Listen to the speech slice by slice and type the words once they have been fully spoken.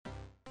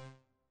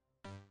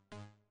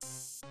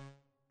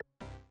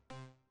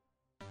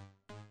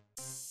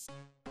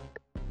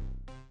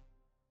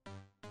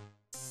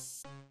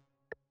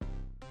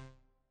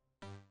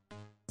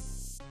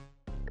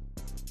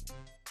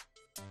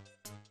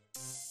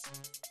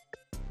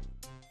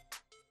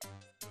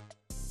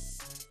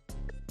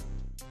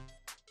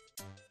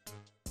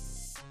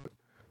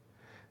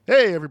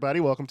Hey, everybody,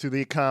 welcome to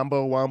the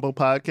Combo Wombo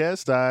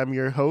podcast. I'm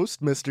your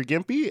host, Mr.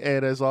 Gimpy,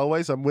 and as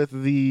always, I'm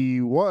with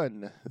the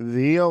one,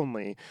 the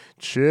only,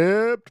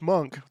 Chipped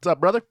Monk. What's up,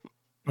 brother?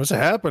 What's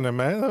happening,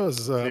 man? That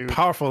was a Dude.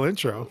 powerful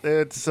intro.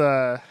 It's,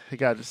 you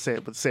gotta just say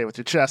it, but say it with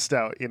your chest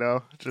out, you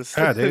know? Just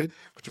dude.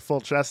 put your full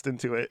chest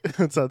into it.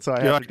 That's how I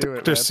You're have like to do Dr.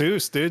 it, man.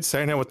 Seuss, dude,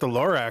 saying it with the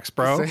Lorax,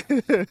 bro.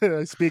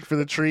 I speak for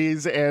the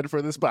trees and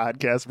for this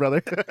podcast,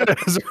 brother.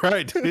 That's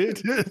right,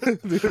 dude.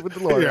 With the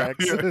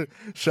Lorax. Yeah.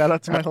 Shout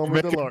out to my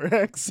homie, the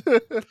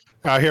Lorax.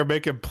 Out here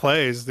making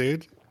plays,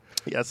 dude.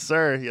 Yes,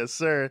 sir. Yes,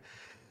 sir.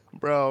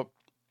 Bro,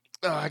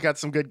 I got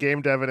some good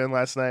game deving in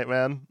last night,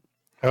 man.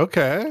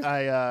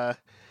 Okay.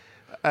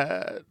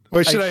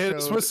 Wait, should I hit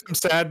us with some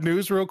sad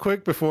news real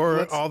quick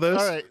before all this?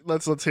 All right,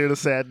 let's hear the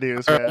sad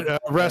news, All man. right,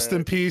 rest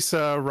in peace,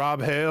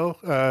 Rob Hale,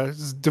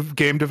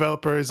 game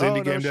developer,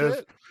 indie game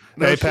dev.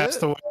 He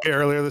passed away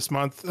earlier this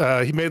month.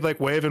 He made like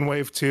Wave and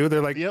Wave 2.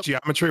 They're like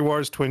Geometry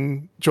Wars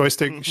twin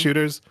joystick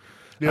shooters.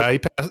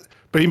 Yep.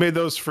 He made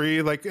those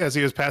free. Like as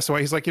he was passing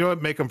away, he's like, you know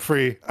what, make them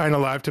free. I ain't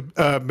alive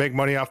to make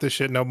money off this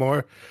shit no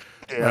more.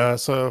 Yeah.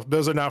 So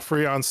those are now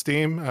free on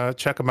Steam.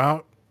 Check them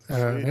out.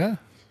 Yeah.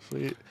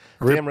 Sweet.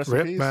 Damn, rip,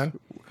 man.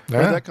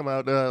 Where did that come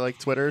out? Like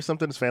Twitter or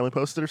something? His family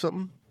posted or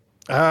something?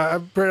 I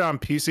read it on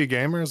PC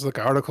Gamer's like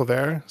article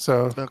there.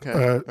 So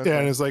yeah,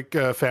 and his like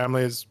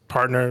family, his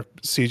partner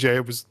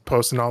CJ was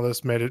posting all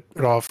this, made it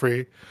all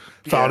free.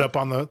 Followed up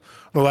on the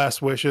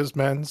last wishes,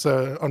 man. It's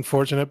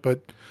unfortunate,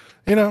 but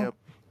you know,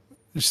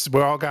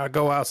 we all gotta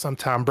go out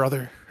sometime,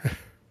 brother.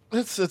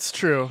 It's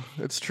true.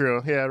 It's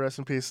true. Yeah. Rest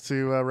in peace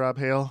to Rob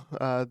Hale.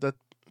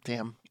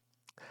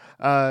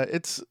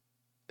 It's.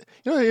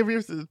 You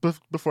know,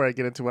 before I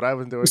get into what I've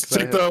been doing,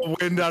 take the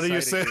wind out of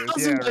your sails.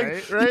 Yeah,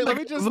 right. Let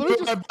me just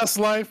my best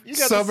life. You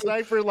got the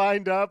sniper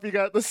lined up. You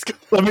got the.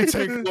 Let me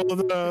take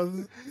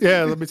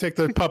let me take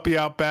the puppy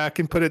out back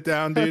and put it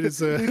down, dude. It's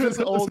he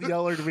just old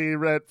yeller to me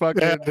right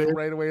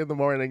away in the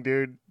morning,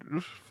 dude.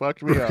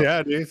 Fucked me up.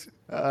 Yeah, dude.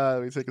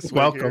 Let me take a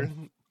swig here.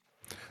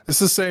 It's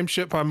the same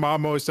shit my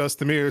mom always does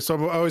to me. So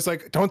I'm always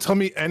like, don't tell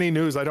me any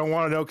news. I don't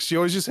want to know. Because she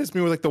always just hits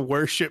me with like the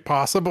worst shit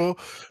possible.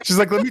 She's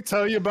like, let me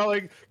tell you about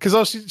like,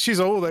 because she's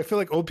old. I feel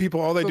like old people,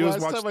 all they do is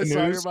watch the news. Last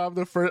time I saw your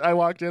mom, I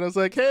walked in, I was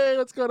like, hey,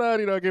 what's going on?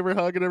 You know, I gave her a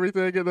hug and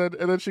everything. And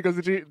then she goes,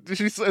 and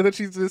then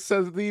she just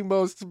says the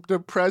most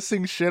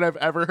depressing shit I've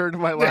ever heard in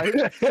my life.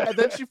 And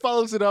then she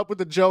follows it up with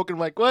a joke. And I'm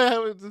like,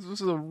 well, this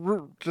is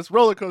just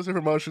roller coaster of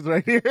emotions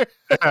right here.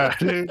 Yeah,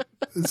 dude.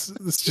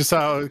 It's just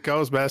how it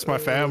goes, man. It's my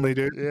family,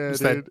 dude. Yeah, it's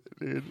dude.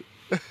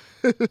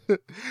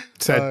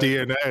 It's that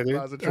DNA,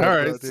 dude. All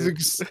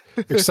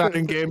right,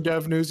 exciting game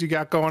dev news you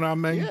got going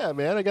on, man. Yeah,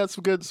 man, I got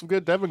some good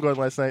deving going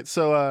last night.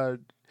 So,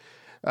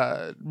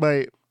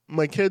 my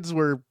kids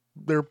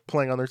they're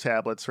playing on their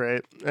tablets,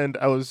 right? And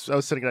I was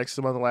sitting next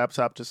to them on the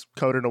laptop, just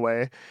coding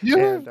away.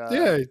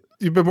 Yeah,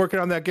 you've been working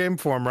on that game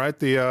for them, right?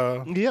 The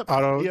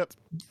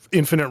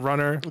Infinite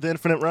Runner. The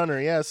Infinite Runner,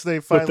 yeah. So they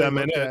finally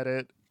looked at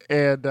it.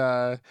 And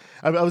I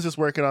was just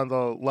working on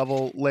the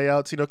level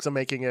layouts, you know, because I'm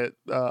making it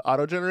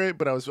auto-generate,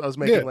 but I was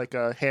making like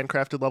a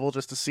handcrafted level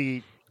just to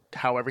see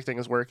how everything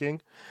is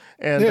working.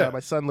 And my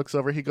son looks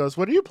over, he goes,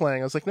 what are you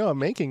playing? I was like, no, I'm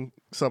making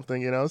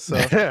something, you know? So,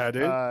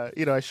 dude.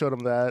 you know, I showed him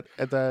that.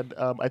 And then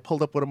I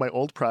pulled up one of my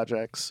old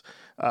projects,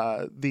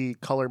 the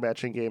color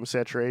matching game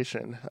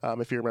Saturation,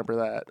 if you remember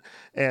that.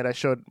 And I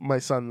showed my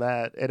son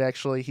that, and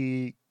actually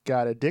he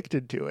got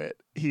addicted to it.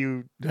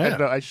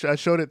 I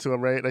showed it to him,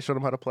 right? And I showed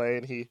him how to play,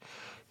 and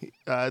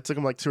it took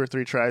him like 2 or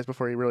 3 tries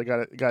before he really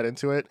got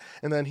into it.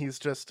 And then he's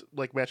just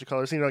like matching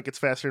colors. You know, it gets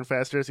faster and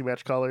faster as you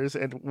match colors.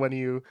 And when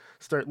you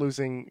start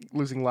losing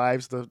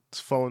lives, the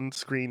phone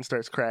screen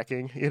starts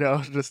cracking, you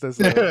know, just as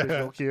a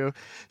visual cue.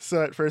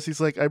 So at first he's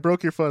like, I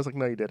broke your phone. I was like,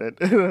 no, you didn't.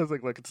 And I was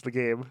like, look, it's the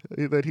game.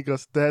 And then he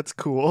goes, that's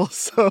cool.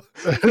 So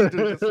he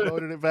just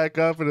loaded it back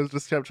up and it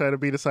just kept trying to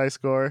beat his high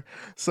score.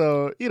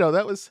 So, you know,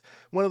 that was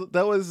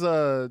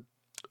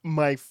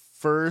my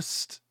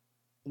first,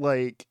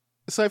 like,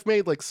 so I've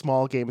made like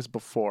small games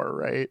before,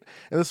 right?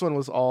 And this one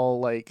was all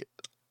like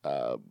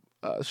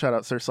shout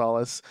out Sir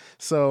Solace.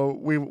 So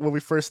when we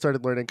first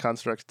started learning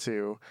Construct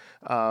 2,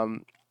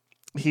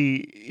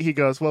 he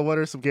goes, well, what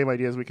are some game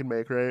ideas we can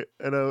make, right?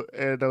 And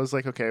I was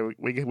like, okay,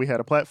 we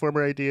had a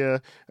platformer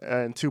idea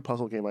and 2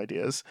 puzzle game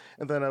ideas.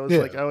 And then I was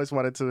like, I always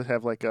wanted to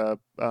have like a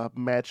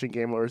matching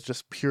game where it's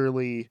just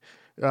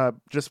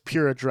just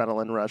pure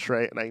adrenaline rush,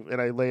 right?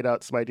 And I laid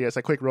out some ideas.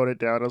 I quick wrote it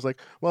down. I was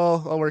like,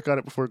 well, I'll work on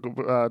it before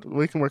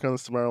we can work on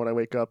this tomorrow when I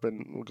wake up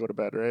and we'll go to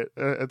bed, right?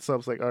 And so I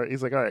was like, all right.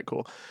 He's like, all right,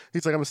 cool.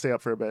 He's like, I'm gonna stay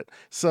up for a bit.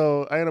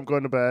 So I ended up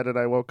going to bed and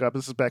I woke up.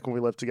 This is back when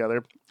we lived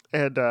together.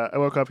 And I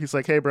woke up. He's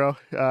like, hey, bro,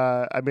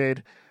 I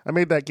made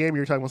that game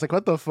you were talking about. I was like,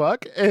 what the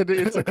fuck? And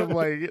it took him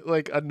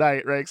like a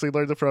night, right? So he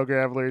learned the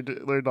program,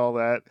 learned all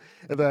that.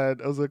 And then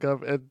I was like,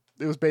 and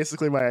it was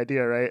basically my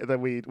idea, right? And then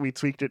we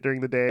tweaked it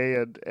during the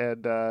day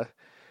and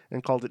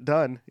and called it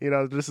done.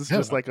 This is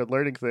just like a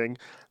learning thing.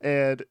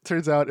 And it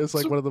turns out it's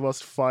like one of the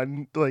most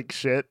fun like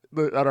shit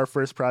on our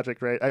first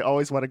project, right? I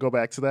always want to go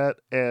back to that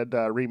and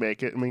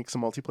remake it and make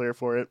some multiplayer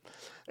for it.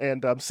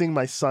 And seeing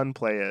my son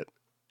play it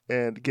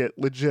and get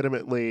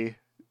legitimately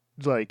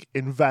like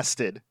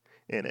invested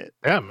in it.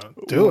 Yeah, man.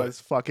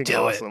 Was fucking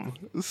awesome.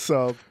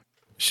 So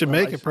should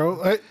make it,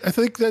 bro. I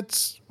think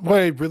that's what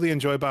I really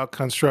enjoy about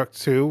Construct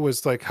 2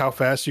 was like how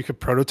fast you could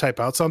prototype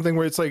out something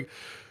where it's like,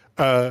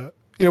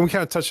 we kind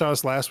of touched on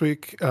this last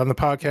week on the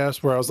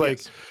podcast where I was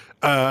like,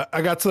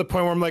 I got to the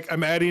point where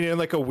I'm adding in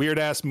like a weird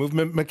ass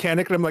movement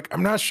mechanic. And I'm like,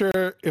 I'm not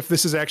sure if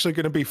this is actually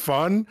going to be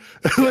fun.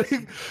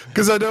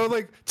 Cause I know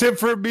like Tim,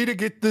 for me to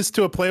get this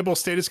to a playable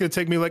state, it's going to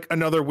take me like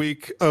another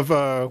week of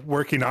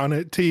working on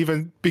it to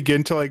even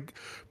begin to like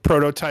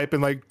prototype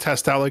and like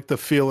test out like the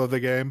feel of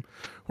the game.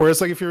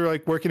 Whereas like if you're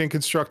like working in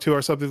Construct 2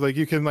 or something, like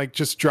you can like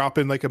just drop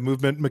in like a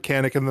movement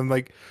mechanic and then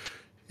like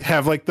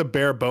have like the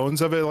bare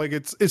bones of it. Like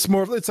it's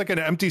like an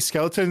empty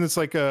skeleton. It's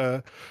like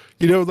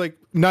like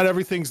not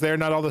everything's there,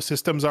 not all the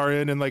systems are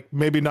in, and like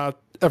maybe not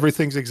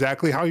everything's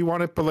exactly how you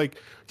want it, but like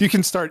you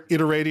can start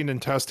iterating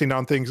and testing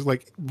on things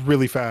like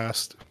really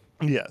fast.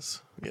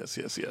 Yes.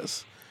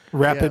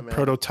 Rapid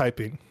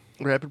prototyping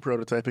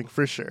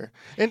for sure.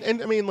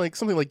 And I mean like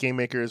something like Game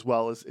Maker as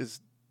well is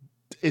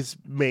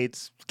made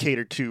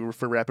catered to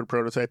for rapid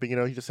prototyping.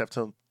 You just have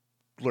to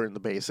learn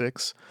the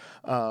basics.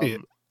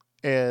 And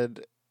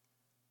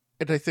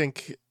I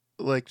think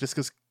like just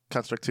because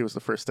Construct 2 is the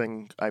first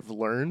thing I've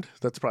learned,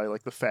 that's probably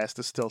like the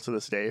fastest still to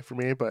this day for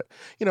me. But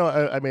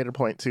I made a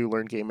point to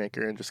learn Game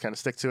Maker and just kind of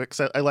stick to it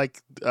because I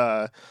like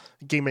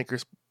Game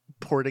Maker's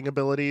porting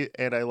ability,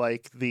 and I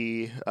like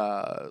the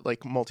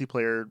like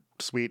multiplayer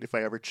suite. If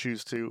I ever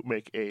choose to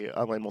make a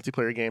online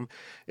multiplayer game,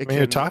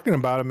 you're talking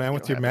about it, man,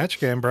 with your match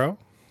game, bro.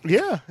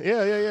 Yeah.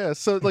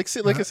 So like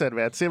I said,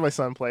 man, seeing my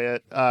son play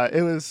it,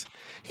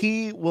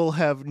 he will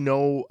have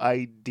no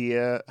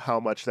idea how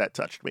much that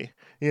touched me.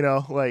 I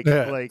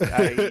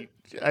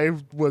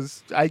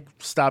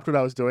stopped what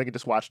I was doing and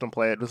just watched him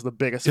play it. It was the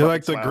biggest. You're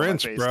like the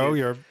Grinch, bro.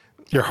 Your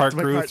heart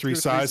grew three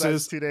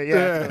sizes today.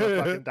 Yeah, I'm a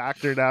fucking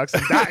doctor now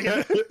because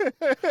I'm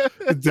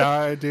dying.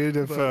 Die, dude.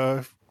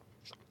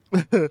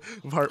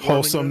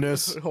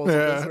 Wholesomeness.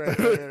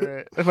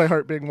 Right. My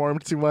heart being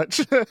warmed too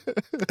much. They're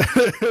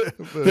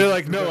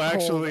like, no,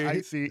 actually,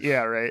 icy.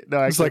 Yeah, right.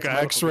 No, it's like an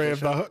X-ray of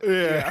the.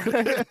 Yeah.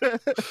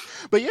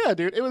 But yeah,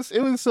 dude, it was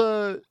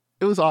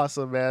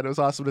awesome, man. It was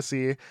awesome to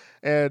see.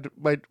 And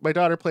my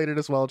daughter played it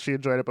as well. She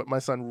enjoyed it, but my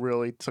son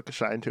really took a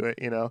shine to it,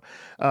 And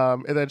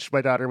then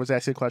my daughter was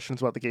asking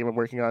questions about the game I'm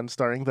working on,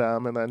 starring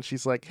them. And then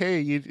she's like, hey,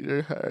 you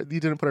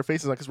didn't put our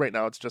faces on, because right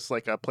now it's just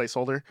like a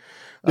placeholder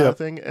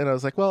thing. And I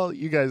was like, well,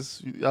 you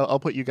guys, I'll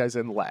put you guys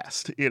in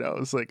last.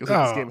 It's like,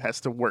 this game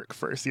has to work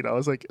first. I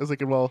was like,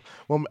 well,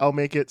 I'll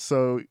make it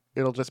so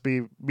it'll just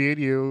be me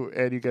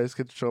and you guys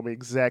can show me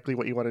exactly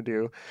what you want to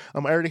do. I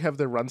already have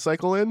the run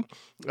cycle in.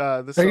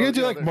 Are you gonna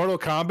do like Mortal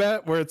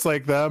Kombat, where it's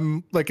like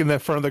them like in the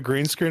front of the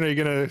green screen? Are you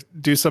gonna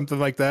do something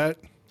like that?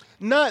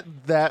 Not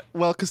that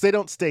well, because they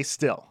don't stay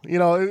still.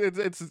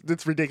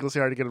 It's ridiculously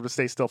hard to get them to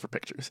stay still for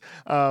pictures.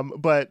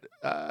 But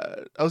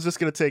I was just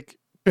gonna take.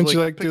 Can't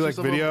you like do like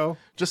video?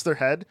 Just their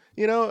head,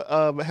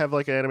 have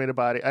like an animated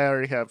body. I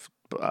already have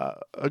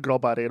a girl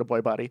body and a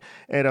boy body,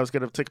 and I was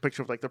gonna take a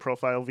picture of like the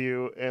profile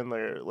view and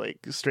their like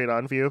straight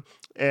on view,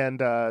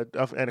 and a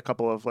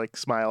couple of like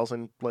smiles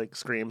and like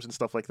screams and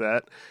stuff like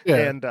that. Yeah.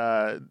 And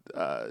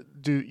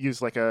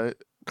use like a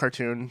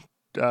cartoon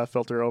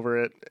filter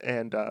over it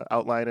and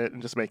outline it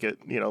and just make it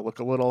look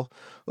a little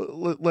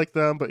like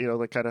them, but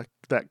like kind of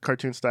that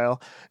cartoon style.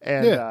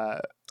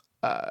 And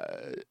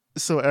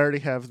so I already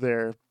have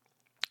their.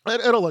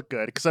 It'll look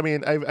good because I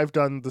mean I've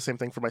done the same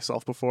thing for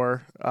myself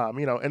before,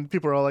 and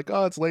people are all like,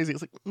 "Oh, it's lazy."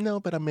 It's like, no,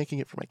 but I'm making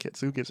it for my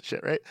kids. So who gives a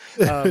shit, right?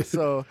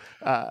 So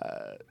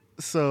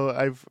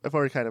I've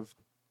already kind of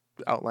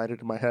outlined it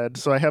in my head.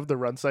 So I have the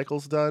run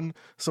cycles done.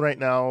 So right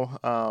now,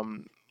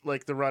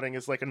 like the running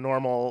is like a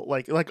normal,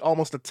 like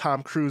almost a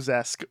Tom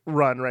Cruise-esque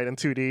run, right, in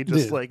 2D,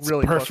 just like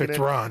really perfect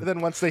run. And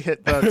then once they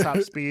hit the top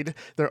speed,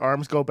 their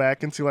arms go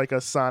back into like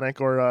a Sonic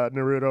or a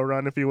Naruto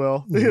run, if you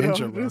will.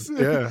 Ninja run.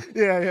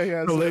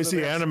 Yeah. The lazy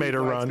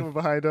animator run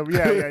behind them.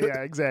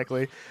 Yeah,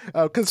 exactly.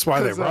 That's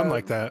why they run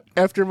like that.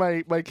 After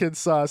my kids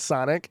saw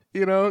Sonic,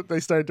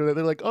 they started doing it.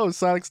 They're like, "Oh,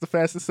 Sonic's the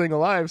fastest thing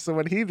alive." So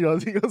when he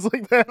goes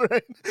like that,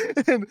 right?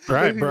 And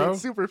he went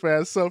super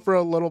fast. So for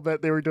a little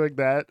bit, they were doing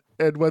that.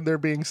 And when they're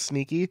being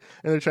sneaky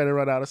and they're trying to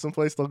run out of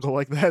someplace, they'll go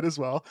like that as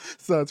well.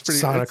 So it's pretty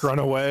Sonic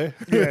Runaway.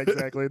 Yeah,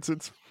 exactly.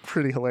 It's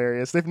pretty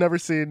hilarious. They've never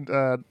seen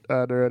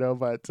Naruto,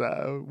 but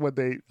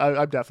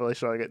I'm definitely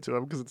showing it to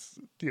them because it's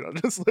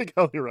just like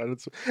how they run.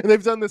 And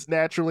they've done this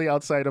naturally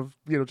outside of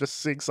just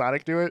seeing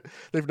Sonic do it.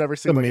 They've never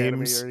seen like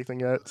anime or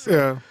anything yet. So,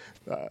 yeah.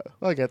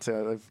 Well, I get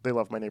to they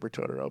love My Neighbor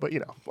Totoro, but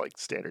like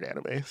standard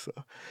anime. So,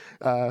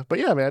 but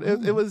yeah, man,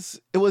 it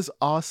was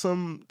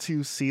awesome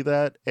to see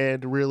that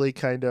and really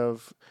kind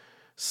of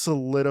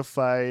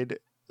solidified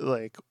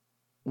like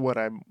what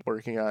I'm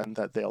working on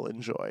that they'll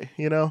enjoy,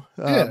 you know?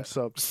 Yeah.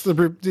 So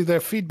their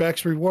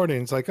feedback's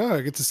rewarding. It's like, oh,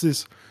 I get to see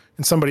this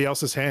in somebody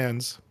else's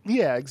hands.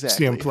 Yeah, exactly.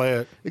 See them play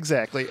it.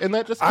 Exactly. And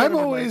that just I'm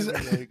always,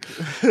 I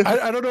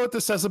don't know what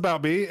this says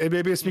about me. And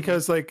maybe it's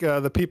because like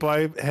the people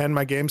I hand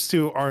my games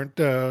to aren't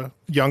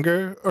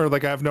younger, or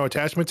like I have no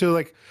attachment to.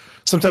 Like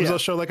sometimes I'll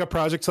show like a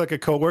project to like a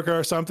coworker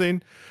or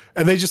something,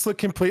 and they just look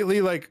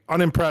completely like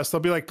unimpressed. They'll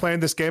be like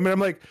playing this game, and I'm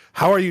like,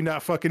 how are you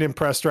not fucking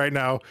impressed right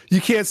now?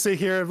 You can't sit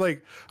here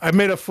like I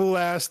made a full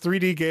ass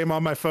 3D game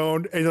on my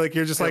phone, and like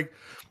you're just like,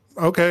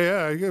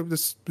 okay, yeah,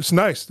 this is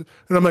nice,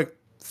 and I'm like,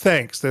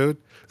 thanks, dude.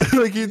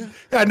 Like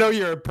I know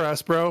you're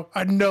impressed, bro.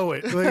 I know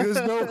it. Like there's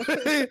no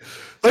way.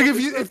 Like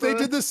if they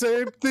did the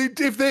same,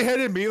 if they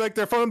handed me like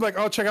their phone, I'm like,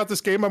 oh, check out this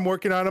game I'm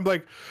working on. I'm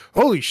like,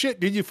 holy shit,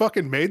 dude, you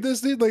fucking made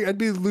this, dude. Like I'd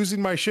be losing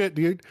my shit,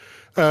 dude.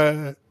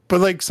 But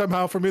like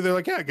somehow for me, they're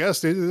like, yeah, I guess,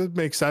 dude, it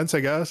makes sense.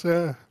 I guess,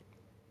 yeah.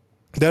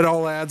 That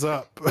all adds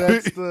up.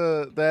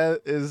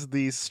 That is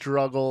the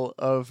struggle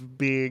of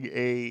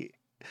being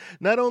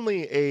not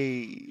only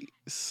a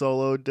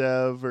solo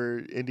dev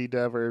or indie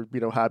dev or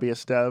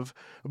hobbyist dev,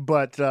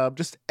 but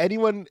just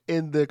anyone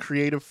in the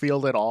creative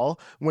field at all.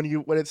 When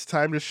it's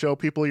time to show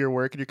people your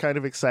work and you're kind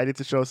of excited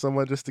to show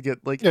someone just to get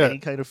any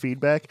kind of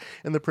feedback,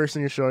 and the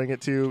person you're showing it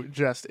to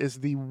just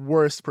is the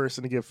worst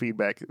person to give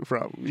feedback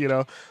from.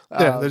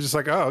 They're just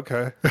like, oh,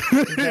 okay.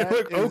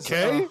 Like,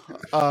 okay,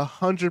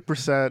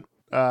 100%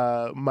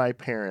 my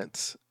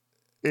parents.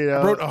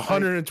 I wrote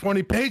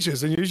 120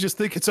 pages, and you just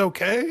think it's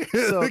okay?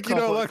 So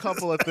a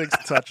couple of things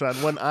to touch on.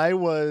 When I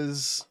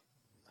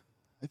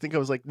think I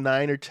was like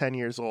 9 or 10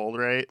 years old,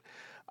 right?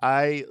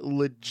 I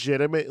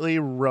legitimately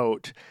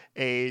wrote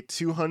a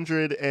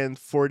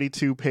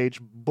 242-page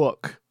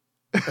book.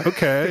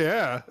 Okay,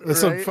 yeah.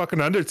 That's a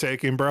fucking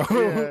undertaking, bro.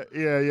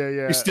 Yeah.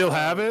 You still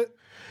have it?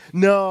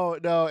 No,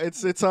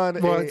 it's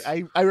on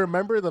I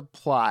remember the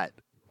plot.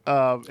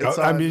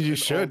 You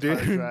should, dude.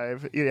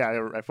 Drive.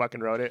 Yeah, I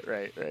fucking wrote it.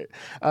 Right.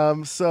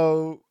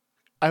 So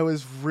I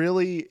was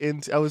really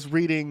I was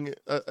reading,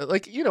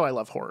 I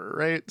love horror,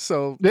 right?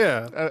 So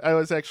yeah, I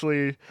was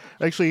actually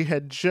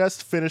had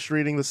just finished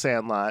reading The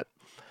Sandlot,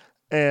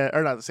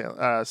 or not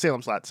the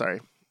Salem's Lot.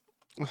 Sorry.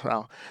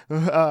 Wow.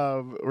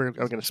 I'm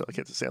going to show the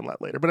kids The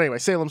Sandlot later, but anyway,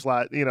 Salem's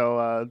Lot.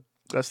 A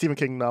Stephen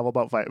King novel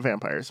about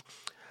vampires.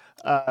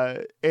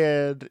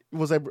 And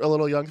was I a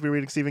little young to be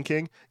reading Stephen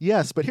King?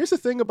 Yes, but here's the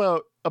thing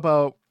about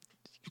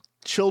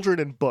children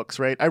and books,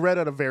 right? I read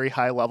at a very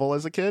high level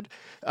as a kid,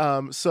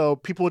 so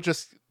people would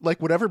just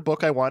whatever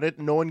book I wanted.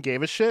 No one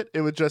gave a shit.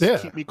 It would just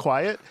keep me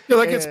quiet.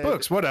 Yeah, it's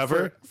books,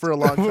 whatever, for a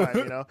long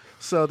time,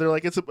 So they're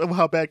like,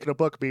 how bad can a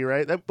book be,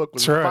 right? That book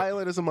was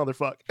violent as a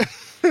motherfucker.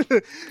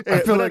 I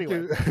feel like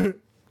anyway.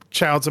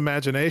 Child's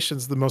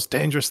imagination's the most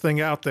dangerous thing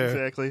out there.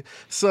 Exactly.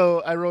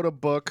 So I wrote a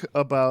book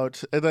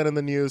about, and then in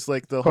the news,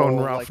 the whole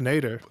Ralph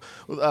Nader,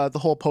 the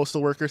whole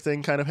postal worker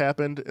thing kind of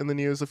happened in the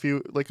news a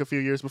few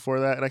years before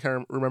that, and I kind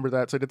of remember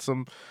that. So I did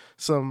some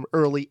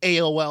early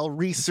AOL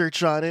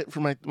research on it for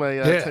my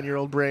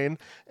 10-year-old brain,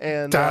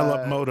 and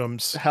dial-up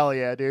modems. Hell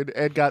yeah, dude!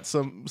 And got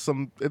some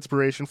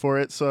inspiration for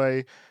it.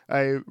 So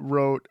I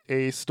wrote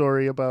a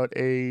story about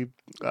a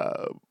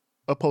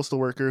postal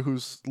worker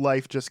whose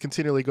life just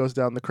continually goes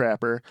down the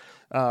crapper.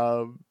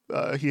 And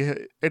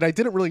I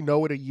didn't really know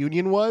what a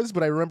union was,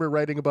 but I remember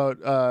writing about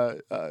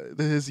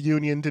his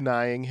union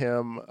denying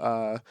him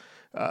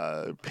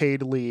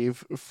paid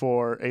leave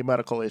for a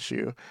medical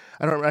issue.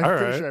 I'm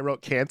pretty sure I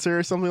wrote cancer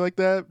or something like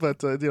that,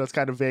 but it's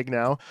kind of vague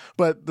now.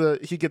 But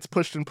he gets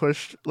pushed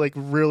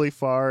really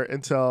far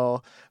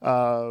until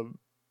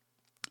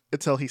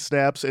he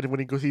snaps, and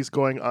when he's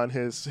going on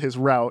his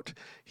route,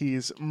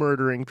 he's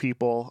murdering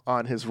people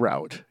on his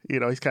route.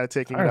 He's kind of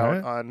taking it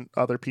out on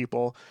other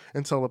people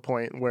until the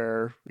point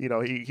where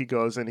he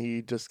goes and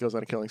he just goes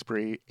on a killing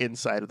spree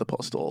inside of the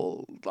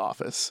postal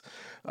office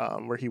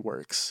where he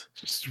works.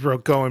 Just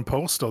going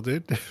postal,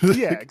 dude.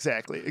 Yeah,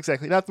 exactly.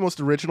 Not the most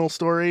original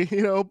story,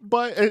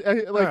 but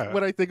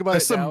when I think about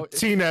it now,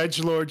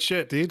 teenage lord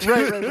shit, dude.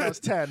 Right. When I was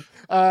 10.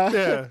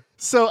 Yeah.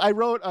 So I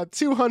wrote a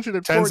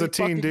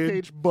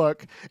 240-page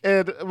book,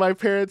 and my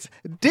parents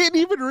didn't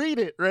even read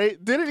it.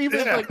 Right? Didn't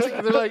even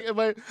they're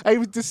like,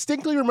 I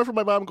distinctly remember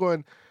my mom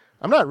going,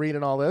 "I'm not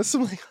reading all this."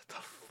 I'm like, "What the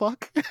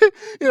fuck?"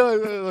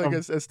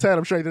 As 10,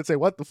 I'm sure I didn't say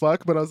what the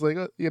fuck, but I was like,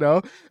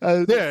 yeah,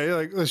 you're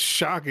like, that's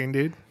shocking,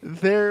 dude.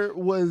 There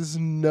was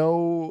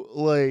no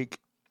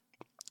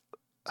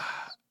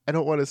I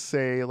don't want to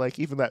say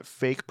even that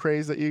fake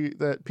praise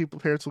that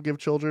parents will give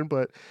children,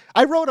 but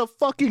I wrote a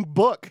fucking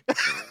book.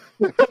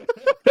 And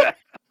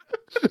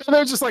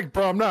they're just like,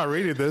 bro, I'm not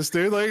reading this,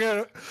 dude.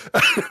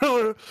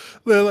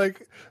 They're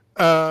like,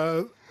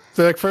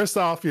 first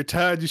off, you're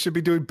 10. You should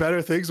be doing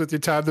better things with your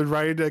time than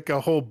writing a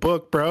whole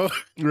book, bro.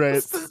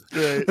 Right.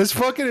 It's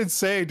fucking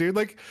insane,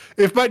 dude.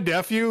 If my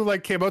nephew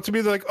came up to me,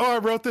 they're like, oh, I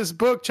wrote this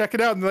book, check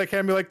it out, and they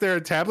hand me their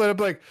tablet. I'm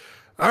like,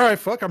 all right,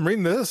 fuck, I'm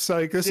reading this.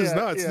 Like, this is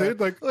nuts,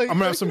 dude. Like I'm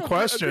gonna have some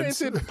questions.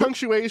 Granted,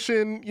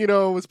 punctuation,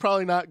 was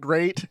probably not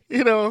great.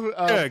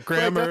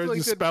 Grammar,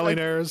 spelling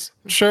errors.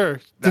 Sure.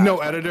 No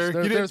editor.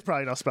 There's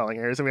probably no spelling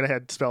errors. I mean, I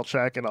had spell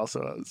check, and also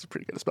I was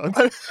pretty good at spelling.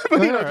 But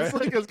just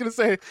like I was gonna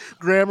say,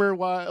 grammar,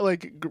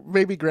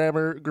 maybe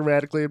grammar,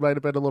 grammatically, it might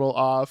have been a little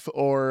off,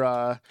 or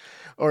I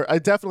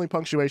definitely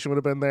punctuation would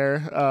have been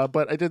there.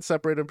 But I did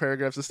separate in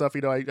paragraphs and stuff.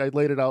 I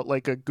laid it out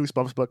like a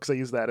Goosebumps book, because I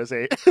used that as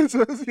a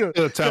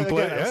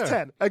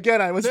template.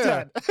 Again, I was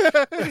 10.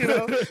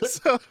 Again, I was 10.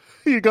 So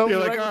you go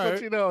like, all right.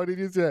 what you know, and you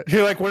use it.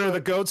 You're like, what are the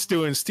goats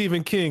doing?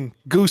 Stephen King,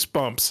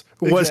 Goosebumps.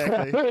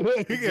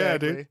 Exactly. Yeah,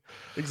 dude.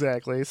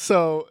 Exactly.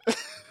 So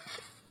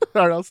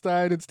R.L.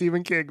 Stine and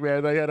Stephen King,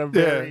 man, I had a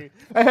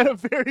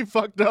very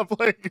fucked up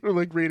like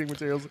reading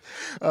materials.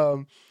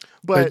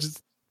 But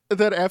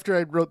then after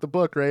I wrote the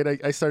book, right,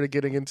 I started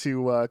getting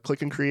into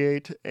Click and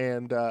Create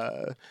and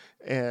Click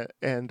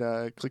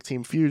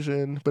Team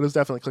Fusion, but it was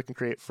definitely Click and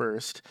Create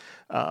first.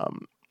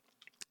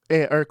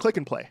 Or Click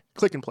and Play.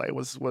 Click and Play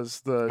was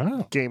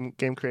the game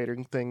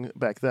creating thing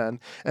back then,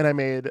 and I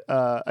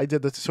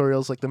did the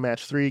tutorials like the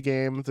Match 3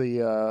 game,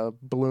 the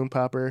balloon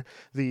popper,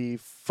 the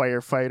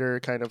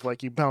firefighter, kind of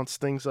like you bounce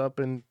things up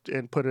and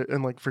put it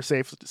in like for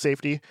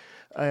safety,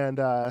 and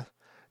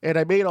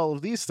I made all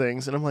of these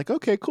things, and I'm like,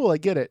 okay, cool, I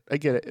get it.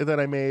 And then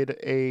I made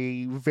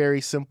a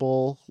very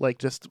simple, like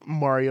just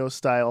Mario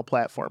style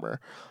platformer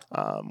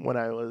when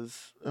I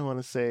was, I want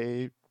to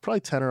say,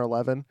 probably 10 or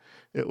 11.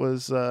 It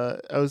was I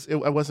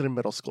wasn't in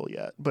middle school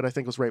yet, but I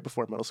think it was right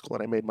before middle school,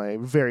 and I made my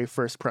very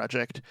first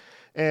project,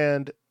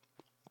 and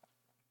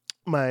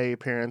my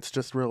parents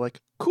just were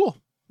like, cool,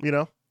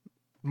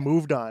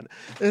 moved on.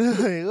 I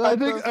feel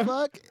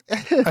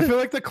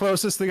like the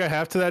closest thing I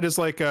have to that is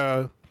like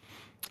I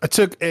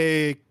took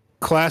a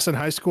class in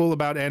high school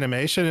about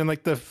animation, and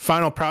like the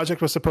final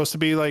project was supposed to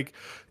be like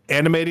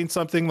animating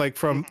something like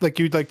from like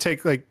you'd like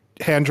take like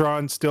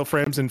hand-drawn still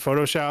frames in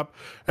Photoshop,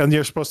 and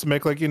you're supposed to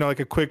make like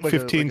like a quick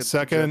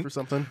 15-second or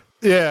something.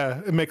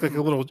 Yeah, and make like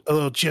a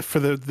little GIF for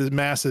the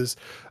masses.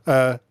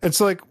 And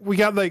so like we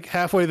got like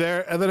halfway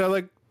there, and then I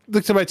like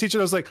looked at my teacher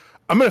and I was like,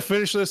 I'm gonna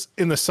finish this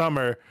in the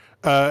summer.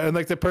 And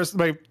like my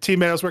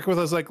teammate I was working with,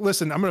 I was like,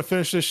 listen, I'm gonna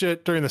finish this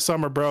shit during the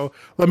summer, bro.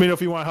 Let me know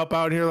if you want to help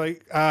out. And you're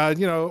like,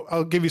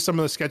 I'll give you some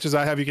of the sketches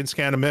I have. You can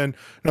scan them in. And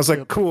I was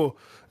like, cool.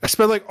 I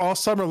spent like all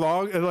summer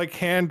long and like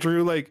hand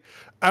drew like,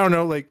 I don't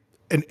know, like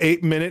an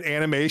 8-minute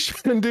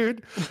animation,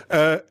 dude.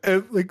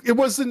 And like it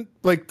wasn't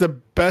like the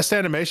best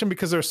animation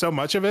because there's so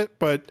much of it,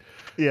 but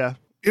yeah,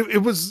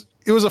 it was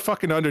a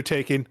fucking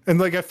undertaking. And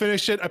like I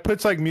finished it, I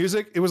put like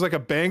music. It was like a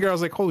banger. I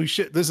was like, holy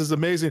shit, this is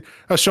amazing.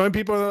 I was showing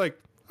people and they're like,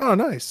 oh,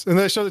 nice. And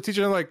then I showed the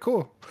teacher and they're like,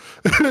 cool.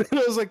 I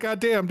was like, God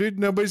damn, dude,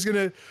 nobody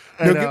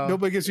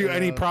gives you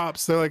any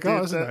props. They're like,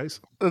 oh, that's nice.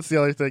 That's the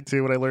other thing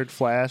too. When I learned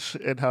Flash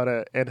and how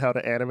to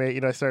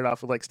animate, I started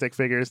off with like stick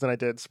figures, then I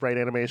did sprite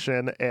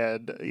animation,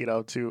 and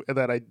and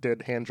then I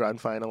did hand drawn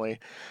finally,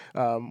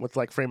 with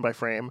like frame by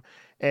frame.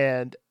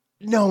 And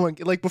no one,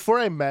 like before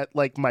I met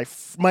like my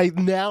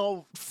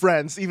now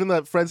friends, even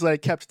the friends that I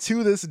kept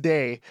to this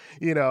day,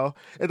 and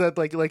that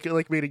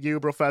like meeting you,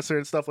 Professor,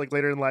 and stuff like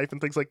later in life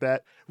and things like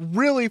that,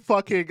 really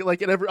fucking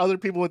like, and every other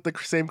people with the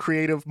same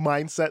creative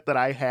mindset that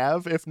I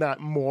have, if not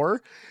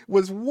more,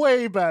 was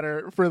way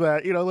better for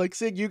that. Like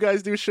seeing you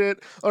guys do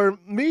shit, or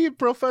me,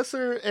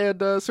 Professor, and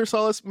Sir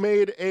Solace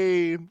made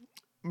a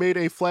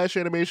Flash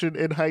animation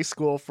in high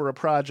school for a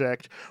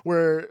project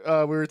where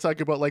we were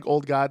talking about like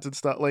old gods and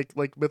stuff,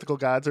 like mythical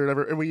gods or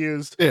whatever, and we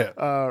used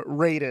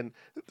Raiden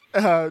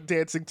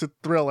dancing to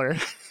Thriller,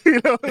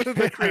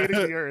 creating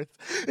the earth,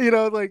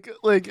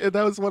 like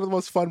that was one of the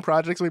most fun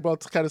projects. We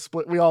both kind of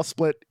split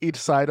each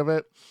side of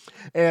it,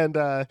 and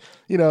that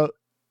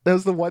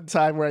was the one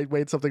time where I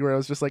made something where I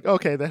was just like,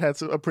 okay, that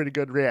had a pretty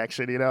good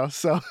reaction,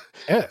 So,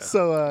 yeah.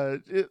 So,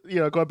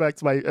 going back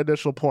to my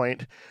initial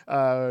point,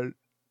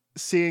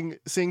 seeing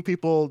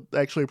people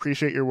actually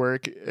appreciate your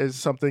work is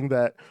something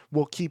that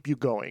will keep you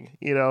going,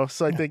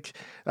 So I think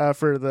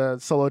for the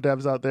solo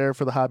devs out there,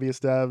 for the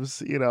hobbyist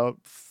devs,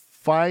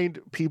 find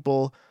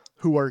people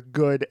who are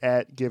good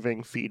at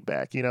giving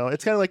feedback.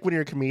 It's kind of like when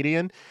you're a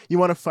comedian, you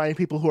want to find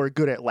people who are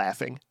good at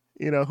laughing,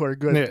 who are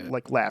good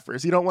like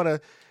laughers. You don't want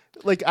to.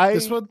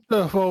 That's what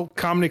the whole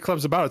comedy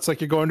club's about. It's like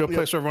you're going to a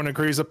place where everyone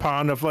agrees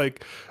upon of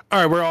like,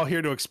 all right, we're all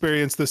here to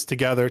experience this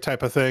together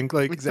type of thing.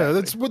 Like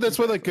that's what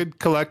like good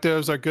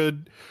collectives are,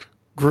 good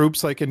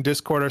groups like in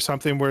Discord or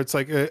something where it's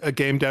like a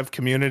game dev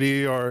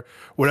community or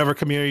whatever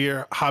community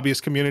or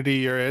hobbyist community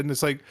you're in.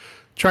 It's like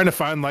trying to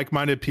find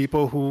like-minded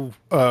people who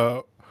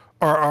are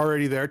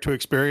already there to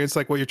experience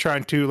like what you're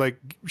trying to like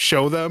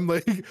show them.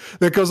 Like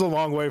that goes a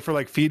long way for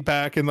like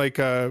feedback and like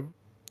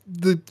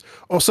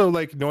also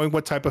like knowing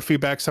what type of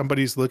feedback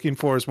somebody's looking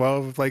for as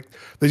well. If like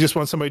they just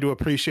want somebody to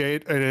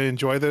appreciate and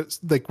enjoy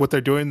this, like what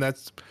they're doing,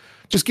 that's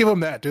just give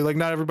them that, dude. Like,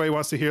 not everybody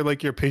wants to hear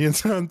like your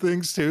opinions on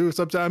things too.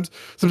 Sometimes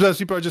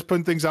people are just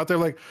putting things out there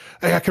like,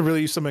 hey, I could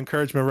really use some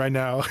encouragement right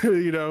now,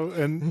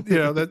 and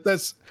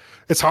that's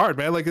it's hard,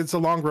 man. Like, it's a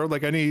long road,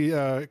 like any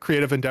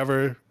creative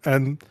endeavor.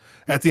 And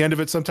at the end of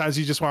it, sometimes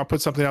you just want to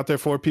put something out there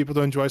for people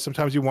to enjoy.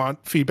 Sometimes you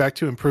want feedback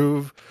to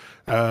improve.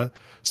 So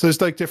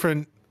there's like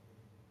different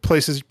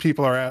places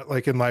people are at,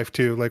 like in life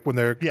too, like when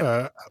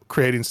they're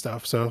creating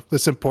stuff. So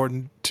that's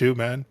important too,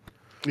 man.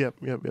 Yep.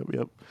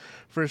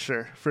 For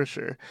sure.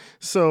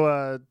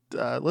 So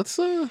let's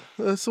so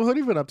what have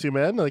you been up to,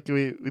 man? Like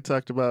we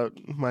talked about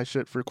my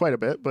shit for quite a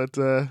bit, but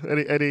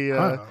any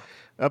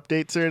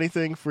updates or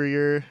anything for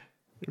your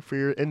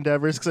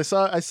endeavors? Because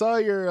I saw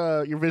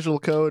your visual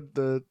code,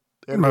 the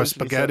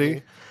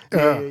spaghetti.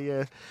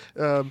 Yeah.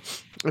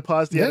 I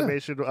paused the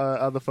animation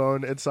on the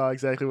phone and saw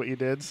exactly what you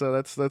did. So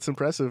that's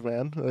impressive,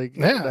 man. Like,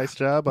 nice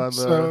job on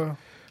the.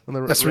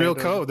 That's real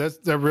code.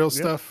 That's real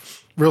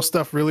stuff. Real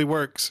stuff really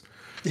works.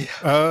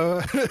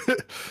 Yeah.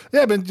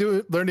 I've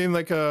been learning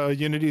like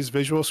Unity's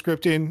visual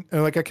scripting,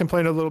 and like I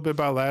complained a little bit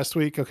about last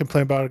week. I'll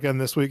complain about it again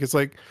this week. It's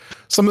like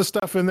some of the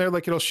stuff in there,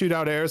 like it'll shoot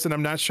out errors, and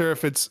I'm not sure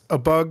if it's a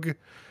bug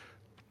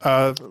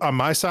on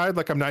my side,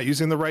 like I'm not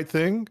using the right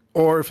thing,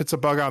 or if it's a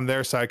bug on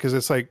their side, because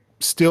it's like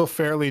still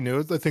fairly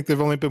new. I think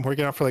they've only been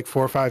working on for like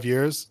 4 or 5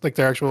 years, like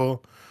their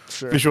actual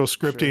visual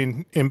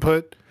scripting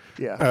input.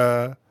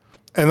 Yeah.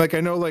 And like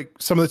I know like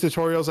some of the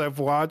tutorials I've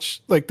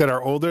watched like that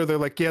are older, they're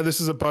like, yeah,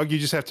 this is a bug. You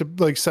just have to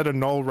like set a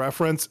null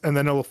reference, and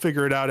then it'll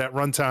figure it out at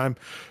runtime.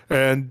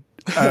 And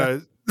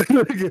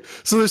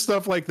so there's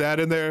stuff like that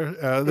in there.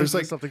 There's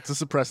like something to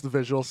suppress the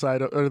visual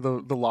side or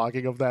the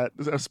logging of that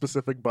a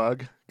specific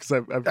bug, because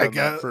I've done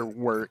that for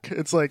work.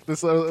 It's like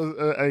this.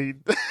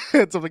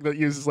 It's something that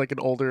uses like an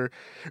older,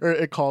 or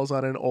it calls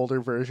on an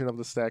older version of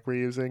the stack we're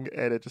using,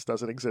 and it just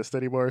doesn't exist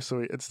anymore.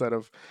 So instead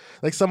of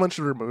like, someone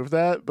should remove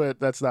that, but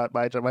that's not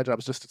my job. My job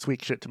is just to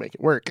tweak shit to make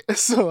it work.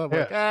 So I'm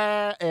like,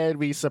 and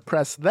we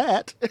suppress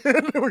that,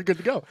 and we're good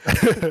to go.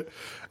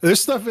 There's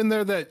stuff in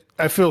there that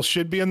I feel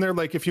should be in there.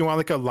 Like if you want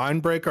like a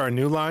line break or a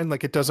new line,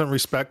 like it doesn't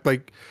respect,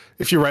 like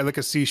if you write like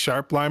a C#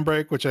 line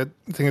break, which I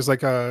think is like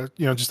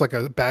just like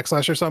a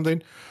backslash or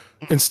something.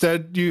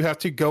 Instead, you have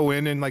to go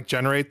in and like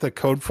generate the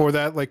code for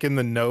that, like in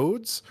the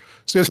nodes.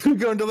 So you have to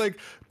go into like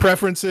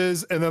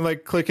preferences and then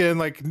like click in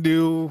like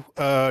new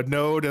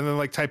node, and then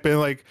like type in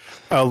like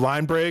a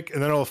line break,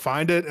 and then it'll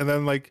find it. And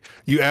then like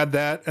you add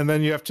that, and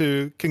then you have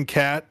to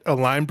concat a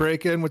line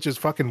break in, which is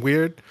fucking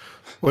weird.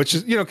 Which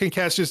is,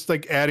 concat's just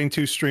like adding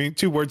two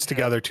words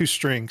together, 2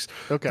 strings.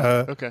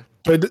 Okay.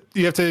 But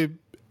you have to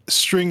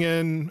string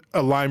in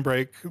a line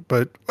break,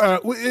 but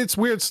it's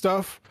weird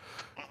stuff.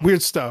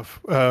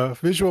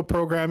 Visual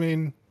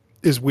programming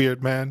is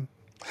weird, man.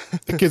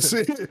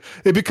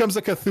 It becomes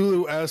like a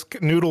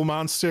Cthulhu-esque noodle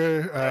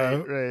monster.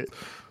 Right.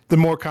 The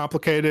more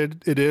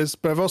complicated it is.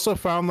 But I've also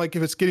found like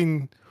if it's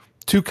getting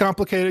too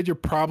complicated, you're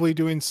probably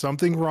doing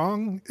something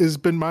wrong, has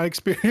been my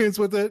experience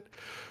with it.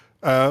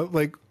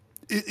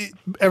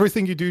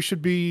 Everything you do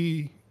should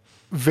be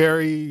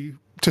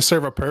to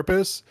serve a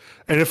purpose.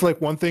 And if like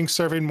one thing's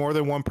serving more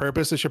than one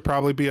purpose, it should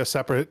probably be a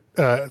separate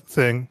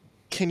thing.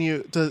 Can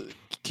you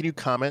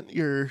comment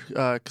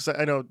because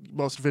I know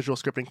most visual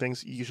scripting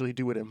things usually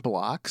do it in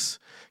blocks.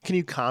 Can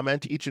you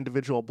comment each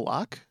individual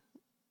block?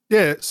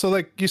 Yeah, so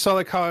like you saw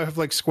like how I have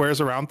like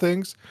squares around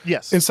things?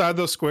 Yes. Inside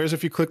those squares,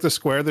 if you click the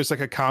square, there's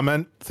like a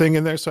comment thing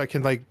in there, so I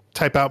can like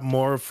type out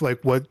more of like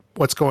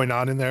what's going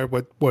on in there,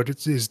 what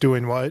it is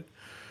doing what.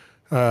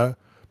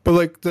 But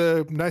like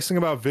the nice thing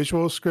about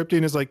visual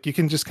scripting is like you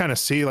can just kind of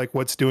see like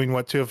what's doing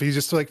what too. If you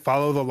just like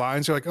follow the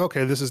lines, you're like,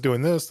 okay, this is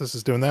doing this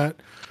is doing that.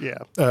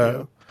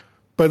 Yeah.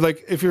 But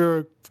like if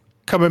you're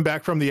coming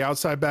back from the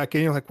outside back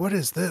in, you're like, what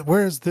is this?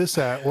 Where is this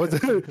at?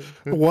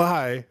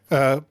 Why?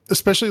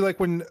 Especially like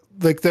when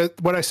like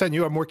what I sent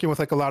you, I'm working with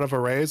like a lot of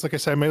arrays. Like I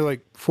said, I made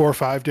like 4 or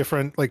 5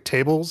 different like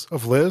tables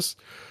of lists.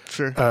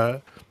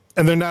 Sure.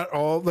 And they're not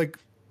all like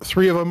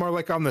 3 of them are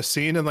like on the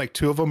scene, and like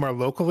 2 of them are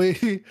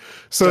locally.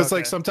 So it's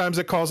like sometimes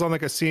it calls on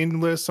like a scene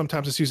list,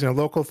 sometimes it's using a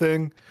local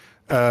thing.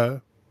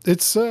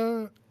 It's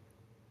a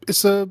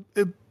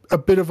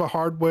bit of a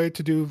hard way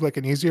to do like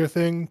an easier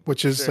thing,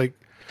 which is like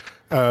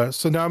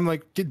so now I'm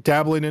like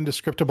dabbling into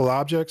scriptable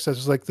objects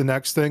as like the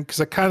next thing,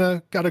 because I kind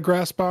of got a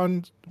grasp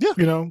on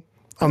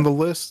on the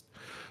list,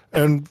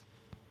 and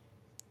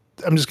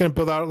I'm just going to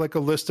build out like a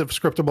list of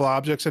scriptable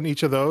objects, and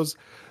each of those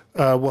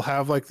will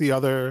have like the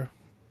other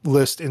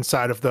list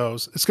inside of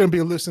those. It's going to be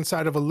a list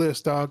inside of a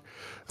list, dog.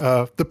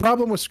 The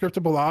problem with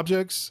scriptable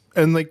objects,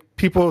 and like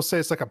people say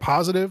it's like a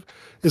positive,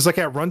 is like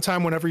at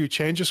runtime, whenever you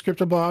change a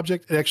scriptable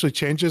object, it actually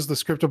changes the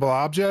scriptable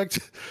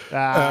object.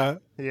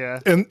 Yeah.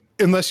 And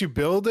unless you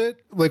build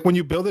it, like when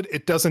you build it,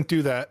 it doesn't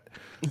do that,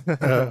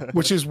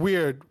 which is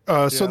weird.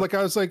 So like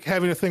I was like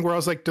having a thing where I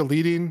was like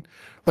deleting,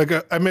 like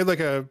I made like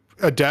a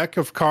a deck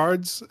of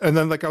cards, and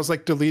then like I was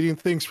like deleting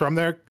things from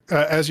there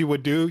as you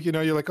would do. You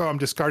know, you're like, oh, I'm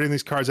discarding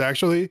these cards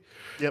actually.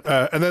 Yep.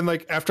 And then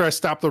like after I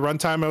stopped the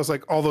runtime, I was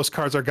like, all those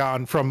cards are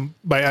gone from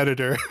my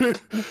editor.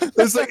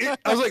 It's like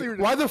I was like,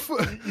 why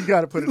the you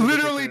got to put it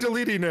literally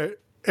deleting it.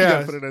 Yeah, you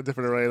gotta put it in a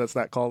different array that's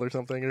not called or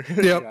something.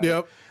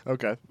 Yep.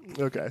 Okay,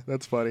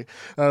 that's funny.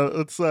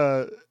 Let's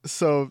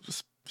so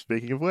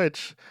speaking of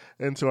which,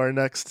 into our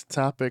next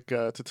topic,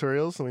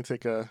 tutorials. Let me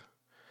take a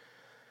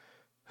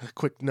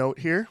quick note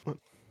here.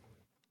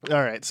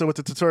 All right, so with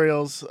the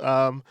tutorials,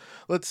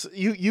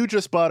 you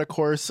just bought a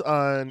course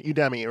on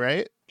Udemy,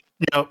 right?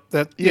 Yep.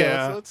 So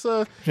let's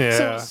so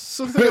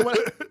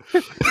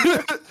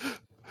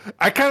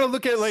I kind of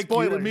look at like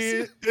Spoilers.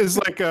 Udemy is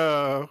like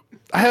I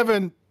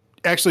haven't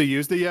actually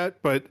used it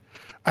yet, but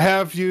I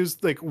have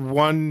used like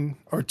 1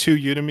 or 2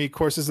 Udemy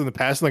courses in the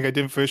past. Like I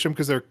didn't finish them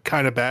because they're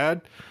kind of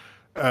bad.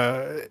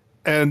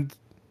 And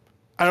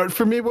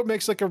for me, what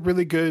makes like a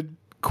really good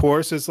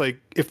course is like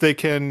if they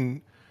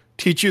can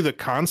teach you the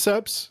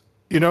concepts.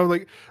 You know,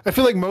 like I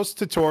feel like most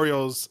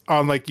tutorials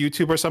on like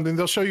YouTube or something,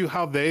 they'll show you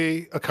how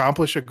they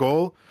accomplish a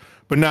goal,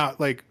 but not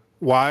like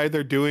why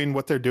they're doing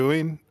what they're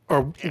doing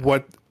or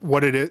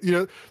what it is. You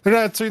know, they're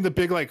not saying the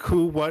big like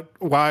who, what,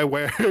 why,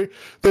 where.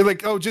 They're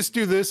like, oh, just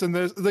do this, and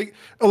there's like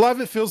a lot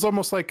of it feels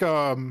almost like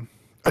a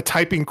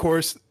typing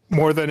course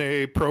more than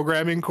a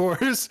programming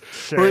course,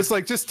 where it's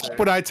like just type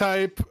what I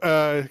type.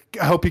 I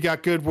hope you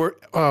got good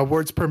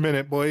words per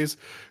minute, boys.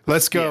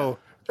 Let's go.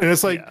 And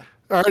it's like,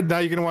 all right, now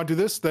you're gonna want to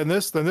do this, then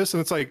this, then this,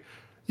 and it's like,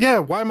 yeah,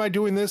 why am I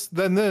doing this,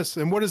 then this,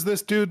 and what does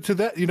this do to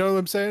that? You know what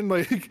I'm saying?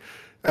 Like,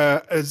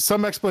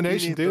 some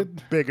explanation, you need dude.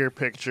 The bigger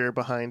picture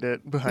behind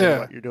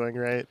what you're doing,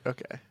 right?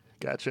 Okay,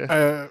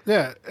 gotcha.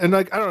 And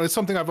like I don't know, it's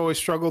something I've always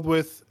struggled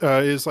with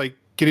is like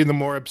getting the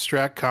more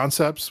abstract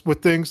concepts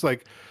with things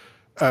like.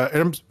 And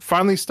I'm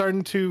finally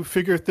starting to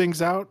figure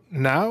things out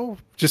now,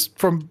 just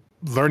from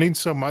learning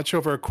so much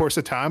over a course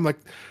of time. Like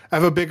I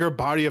have a bigger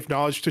body of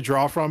knowledge to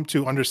draw from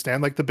to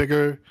understand like the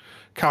bigger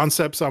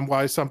concepts on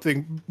why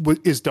something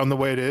is done the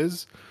way it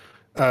is.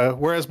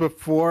 Whereas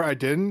before I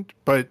didn't.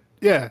 But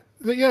yeah,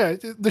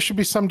 there should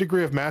be some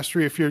degree of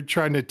mastery if you're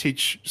trying to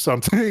teach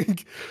something.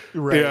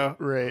 Right.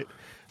 Right.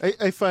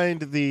 I find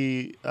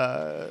the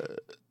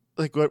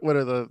like what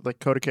are the like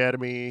Code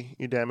Academy,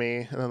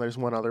 Udemy, and then there's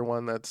one other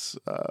one that's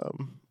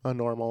a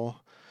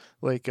normal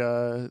like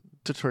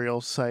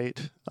tutorial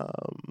site,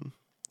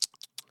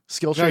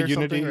 Skillshare or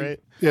Unity, something, right?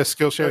 Yeah,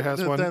 Skillshare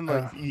has one. Then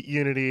like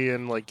Unity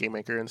and like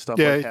GameMaker and stuff.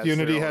 Yeah, like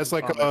Unity has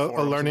like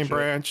a learning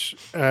branch,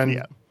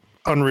 and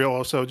Unreal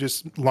also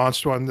just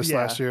launched one this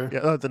last year.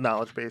 Yeah, the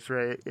knowledge base,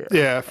 right?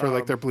 Yeah, for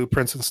like their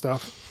blueprints and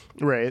stuff.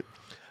 Right.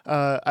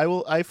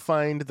 I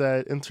find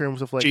that in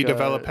terms of like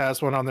GDevelop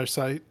has one on their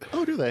site.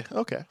 Oh, do they?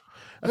 Okay.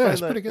 Yeah,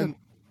 it's pretty good.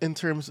 In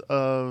terms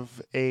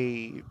of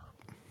a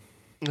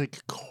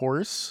like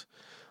course,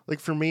 like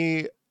for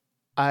me,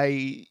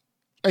 I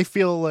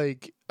feel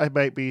like I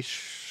might be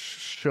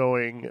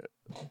showing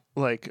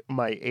like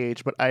my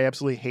age, but I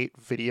absolutely hate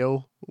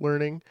video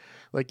learning,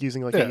 like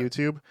using like a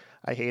YouTube.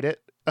 I hate it.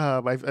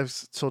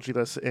 I've told you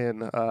this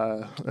in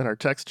our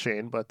text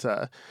chain, but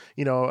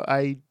you know,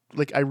 I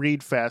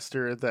read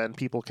faster than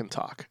people can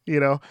talk, you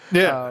know?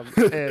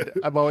 And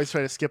I'm always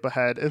trying to skip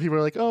ahead. And people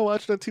are like, oh,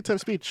 watch it at 2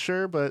 times speed.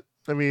 Sure, but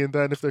I mean,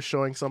 then if they're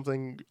showing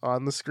something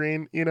on the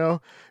screen, you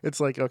know,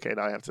 it's like, okay,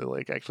 now I have to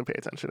like actually pay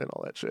attention and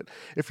all that shit.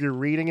 If you're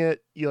reading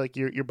it, you like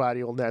your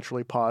body will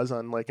naturally pause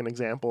on like an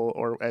example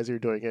or as you're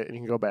doing it, and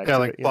you can go back to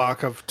like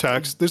block of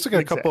text. There's like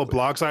a couple of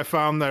blogs I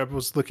found that I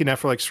was looking at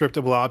for like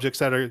scriptable objects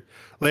that are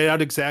laid out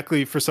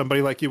exactly for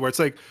somebody like you, where it's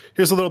like,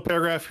 here's a little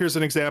paragraph, here's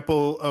an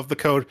example of the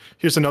code,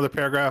 here's another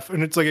paragraph,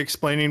 and it's like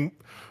explaining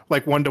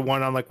like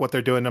 1-to-1 on like what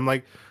they're doing. I'm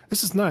like,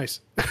 this is nice.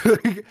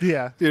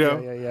 Yeah. You know?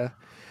 Yeah.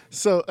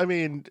 So, I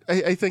mean,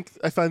 I think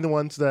I find the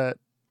ones that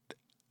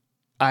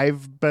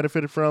I've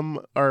benefited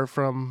from are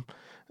from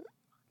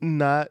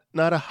not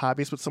a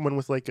hobbyist, but someone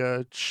with like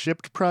a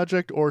shipped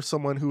project or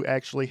someone who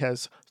actually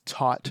has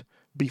taught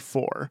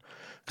before.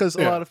 Because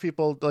a lot of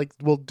people like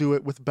will do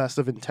it with best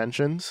of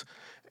intentions,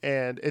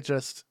 and it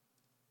just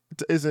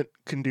isn't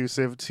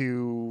conducive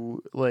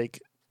to like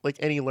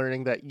any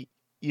learning that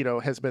you know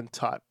has been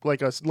taught,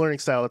 like a learning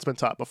style that's been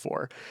taught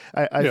before.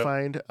 I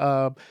find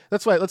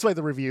that's why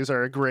the reviews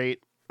are a great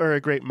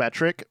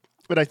metric,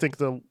 but I think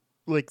the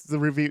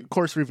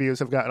course reviews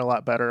have gotten a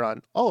lot better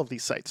on all of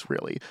these sites.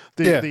 Really,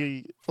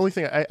 the only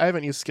thing I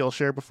haven't used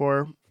Skillshare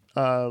before.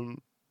 I'm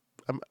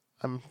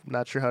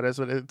not sure how it is,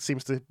 but it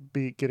seems to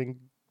be getting.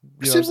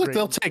 It seems like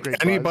they'll take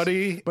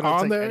anybody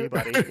on there.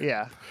 Anybody.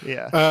 Yeah.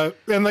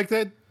 And like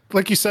that,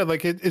 like you said,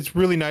 like it's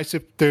really nice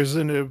if there's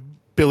an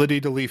ability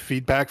to leave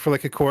feedback for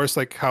like a course,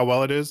 like how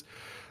well it is,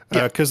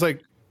 because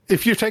like.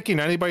 If you're taking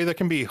anybody, that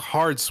can be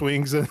hard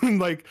swings in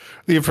like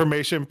the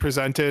information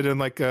presented and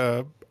like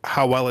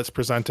how well it's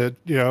presented,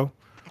 you know?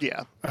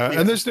 Yeah.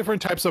 And there's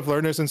different types of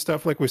learners and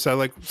stuff. Like we said,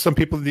 like some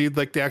people need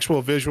like the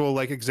actual visual,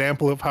 like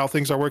example of how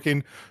things are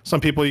working.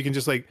 Some people you can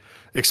just like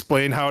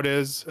explain how it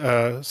is.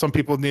 Some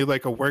people need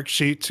like a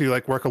worksheet to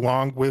like work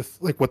along with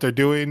like what they're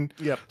doing.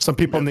 Yep. Some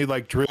people need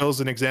like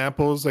drills and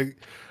examples. Like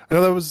I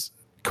know that was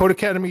Code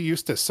Academy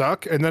used to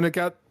suck, and then it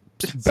got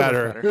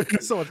better.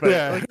 So much better.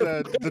 Yeah. Like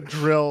the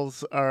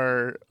drills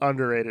are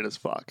underrated as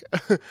fuck.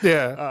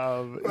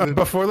 Yeah.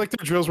 Before, like the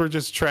drills were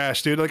just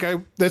trash, dude. Like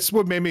that's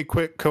what made me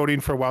quit coding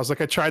for a while. Like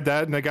I tried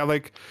that and I got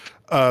like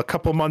a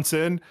couple months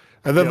in,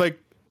 and then like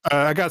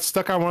I got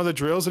stuck on one of the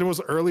drills and it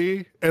was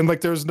early and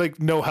like there was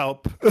like no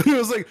help. It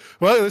was like,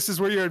 well, this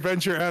is where your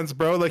adventure ends,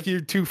 bro. Like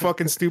you're too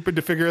fucking stupid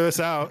to figure this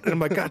out. And I'm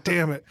like, God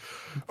damn it.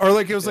 Or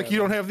like it was like you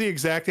don't have the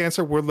exact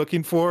answer we're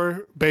looking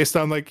for based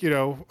on like,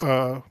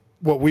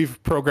 what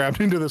we've programmed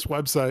into this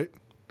website.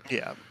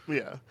 Yeah.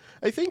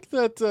 I think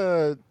that,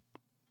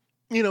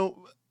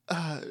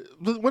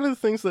 one of the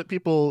things that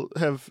people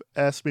have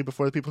asked me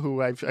before, the people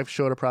who I've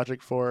showed a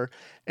project for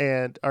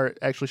and are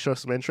actually show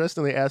some interest,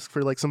 and they ask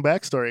for like some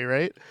backstory,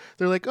 right?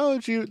 They're like, "Oh,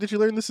 did you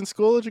learn this in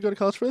school? Did you go to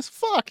college for this?"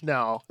 Fuck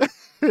no.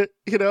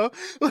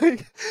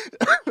 Like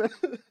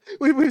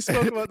we've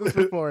spoken about this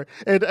before,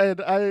 and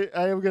I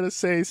am gonna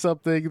say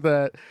something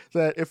that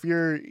if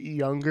you're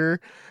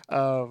younger,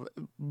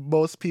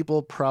 most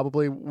people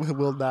probably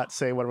will not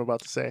say what I'm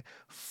about to say.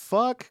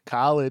 Fuck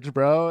college,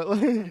 bro.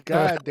 Like,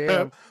 god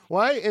damn.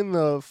 Why in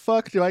the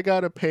fuck do I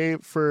gotta pay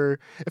for,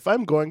 if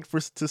I'm going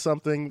to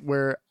something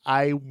where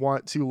I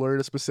want to learn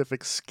a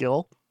specific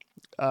skill?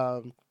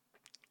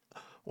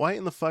 Why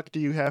in the fuck do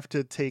you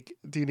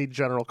need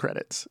general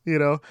credits?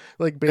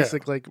 Like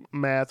basic like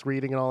math,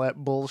 reading, and all that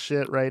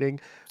bullshit, writing.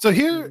 So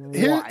here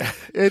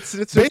it's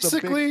basically just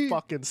a big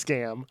fucking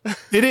scam.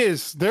 It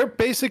is. They're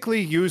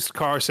basically used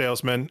car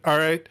salesmen. All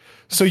right.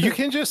 So you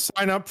can just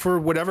sign up for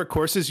whatever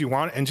courses you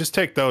want and just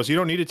take those. You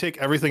don't need to take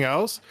everything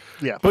else.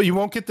 Yeah. But you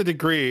won't get the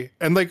degree.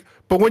 And like,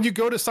 but when you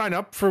go to sign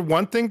up for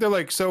one thing, they're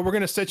like, so we're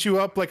going to set you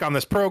up like on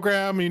this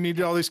program. You need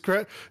all these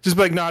credits. Just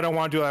be like, no, I don't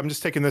want to do it. I'm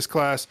just taking this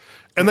class.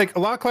 And like a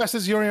lot of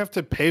classes you don't have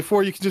to pay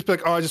for. You can just be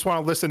like, oh, I just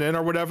want to listen in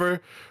or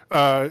whatever.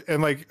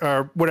 And like,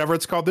 or whatever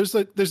it's called. There's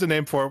a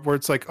name for it where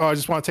it's like, oh, I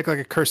just want to take like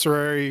a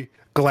cursory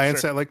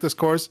glance at like this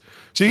course.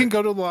 So you can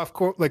go to a lot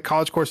of like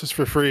college courses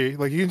for free.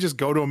 Like you can just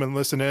go to them and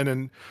listen in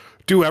and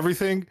do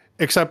everything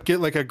except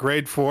get like a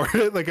grade for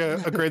it, like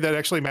a grade that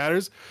actually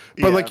matters.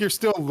 But like you're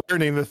still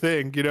learning the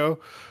thing,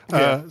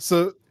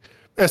 So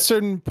at a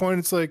certain point,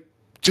 it's like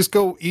just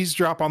go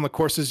eavesdrop on the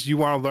courses you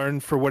want to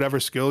learn for whatever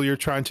skill you're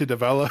trying to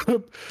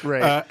develop.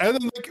 Right. And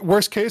then like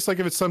worst case, like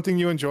if it's something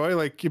you enjoy,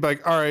 like you'd be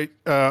like, all right,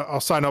 I'll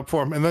sign up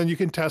for them. And then you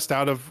can test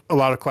out of a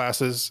lot of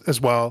classes as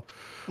well.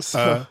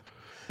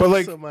 But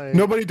like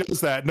nobody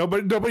does that.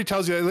 Nobody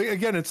tells you. Like,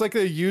 again, it's like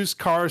a used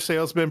car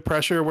salesman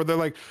pressure where they're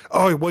like,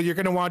 "Oh, well, you're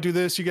gonna want to do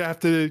this. You have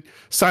to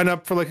sign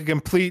up for like a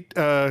complete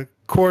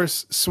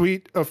course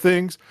suite of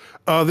things.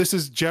 This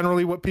is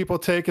generally what people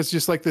take. It's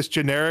just like this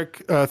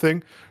generic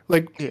thing.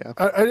 Like,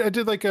 I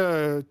did like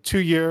a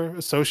 2-year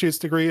associate's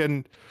degree,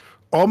 and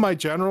all my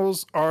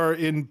generals are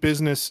in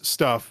business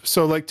stuff.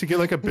 So like to get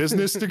like a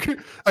business degree,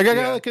 like I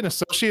got like an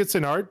associate's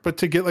in art, but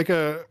to get like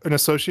an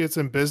associate's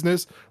in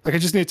business, like I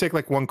just need to take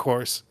like one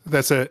course.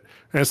 That's it.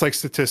 And it's like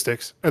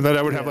statistics. And then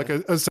I would have like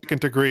a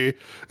second degree.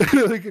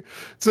 Like,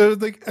 so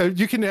like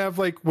you can have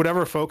like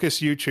whatever focus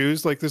you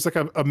choose. Like there's like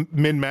a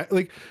min-max,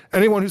 like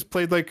anyone who's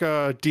played like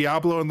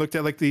Diablo and looked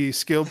at like the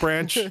skill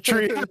branch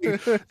tree,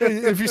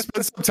 if you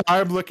spend some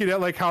time looking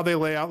at like how they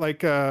lay out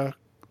like,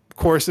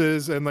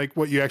 courses and like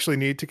what you actually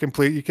need to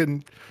complete, you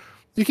can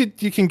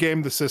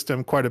game the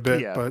system quite a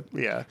bit, but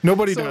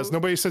nobody does.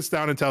 Nobody sits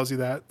down and tells you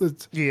that.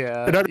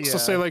 And I'd also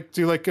say like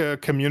do like a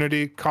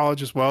community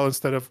college as well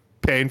instead of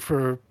paying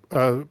for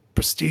a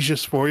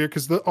prestigious 4-year,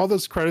 because all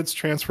those credits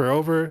transfer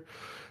over.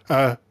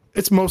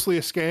 It's mostly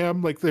a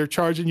scam. Like they're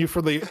charging you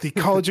for the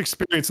college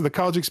experience, and the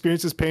college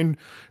experience is paying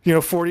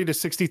 $40,000 to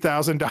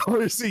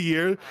 $60,000 a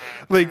year.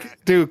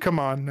 Like, dude, come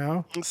on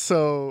now.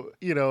 So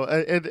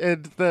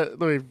let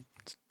me.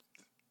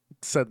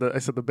 I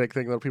said the big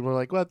thing that people are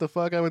like, what the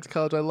fuck? I went to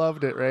college. I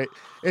loved it, right?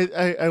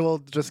 I will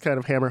just kind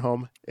of hammer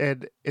home.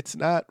 And it's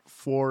not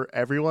for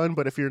everyone,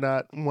 but if you're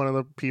not one of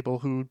the people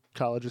who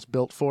college is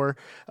built for,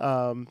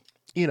 I've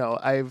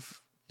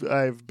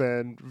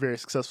been very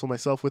successful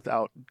myself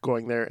without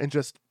going there and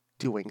just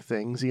doing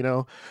things,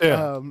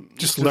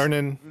 just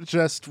learning,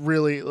 just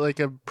really like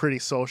I'm pretty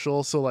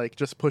social, so like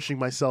just pushing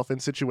myself in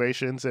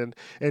situations and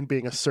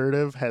being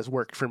assertive has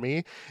worked for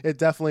me. It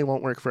definitely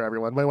won't work for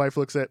everyone. My wife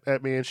looks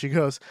at me and she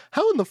goes,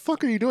 how in the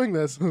fuck are you doing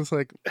this? And it's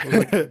like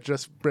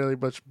just really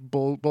much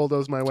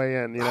bulldoze my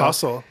way in,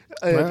 hustle.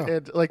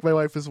 And like my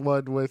wife is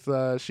one with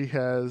she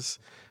has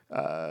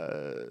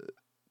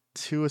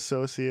 2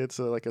 associates,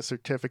 like a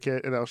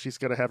certificate, and now she's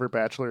gonna have her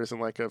bachelor's in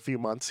like a few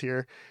months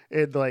here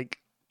in like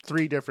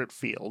 3 different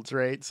fields,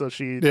 right? So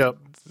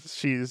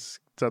she's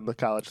done the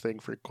college thing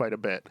for quite a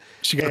bit.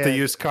 She got the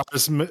used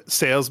cars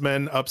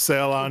salesman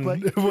upsell on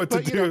what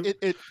to do.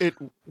 It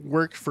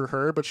worked for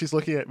her, but she's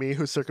looking at me,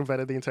 who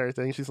circumvented the entire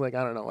thing. She's like,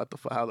 I don't know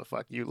how the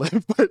fuck you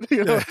live, but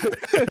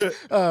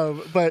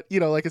but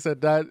like I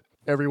said, not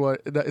everyone.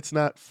 It's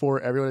not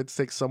for everyone. It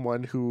takes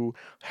someone who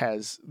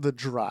has the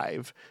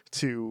drive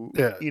to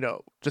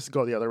just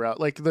go the other route.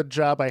 Like the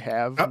job I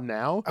have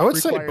now, I would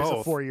requires say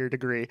both. a 4-year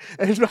degree,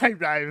 and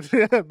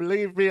I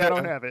believe me, I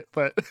don't have it.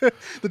 But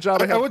the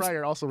job I had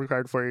prior also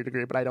required a 4-year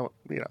degree, but I don't.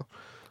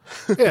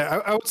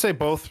 Yeah, I would say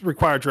both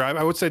require drive.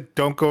 I would say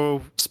don't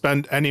go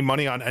spend any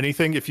money on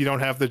anything if you don't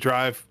have the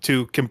drive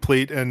to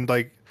complete and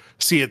like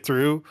see it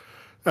through.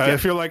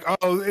 If you're like,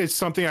 oh, it's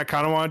something I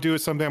kind of want to do,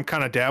 it's something I'm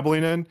kind of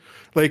dabbling in.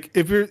 Like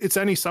if it's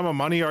any sum of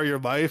money or your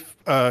life,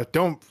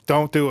 don't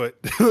do it.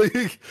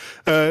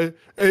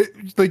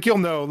 Like you'll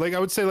know. Like I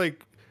would say,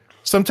 like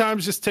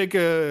sometimes just take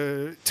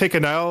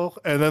an L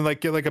and then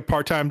like get like a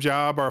part-time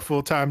job or a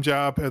full-time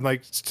job and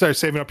like start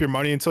saving up your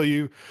money until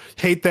you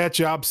hate that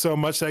job so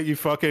much that you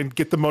fucking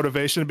get the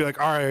motivation to be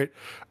like, all right,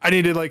 I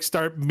need to like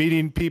start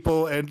meeting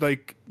people and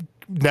like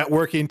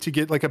networking to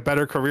get like a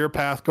better career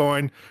path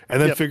going, and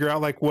then figure out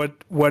like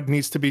what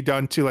needs to be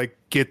done to like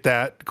get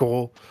that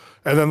goal,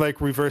 and then like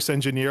reverse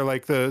engineer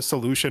like the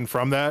solution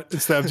from that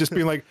instead of just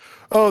being like,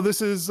 oh, this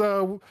is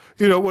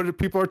what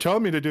people are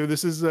telling me to do.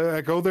 This is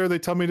I go there, they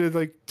tell me to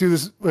like do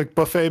this like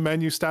buffet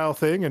menu style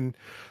thing, and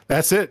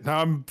that's it. Now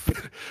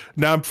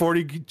I'm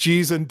 40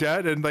 G's in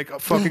debt and like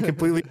fucking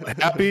completely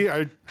happy.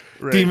 I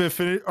didn't even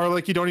finish, or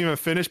like you don't even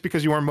finish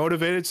because you weren't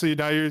motivated. So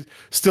you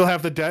still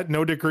have the debt,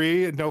 no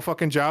degree, and no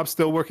fucking job,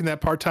 still working that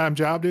part-time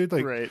job, dude.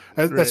 Like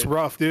that's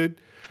rough, dude.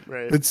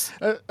 Right. It's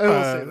I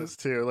will say this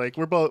too. Like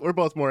we're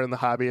both more in the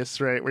hobbyists,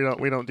 right?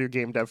 We don't do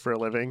game dev for a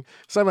living.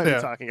 So I might be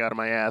talking out of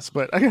my ass,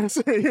 but I gotta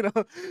say,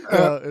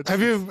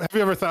 have you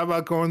ever thought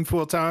about going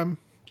full time?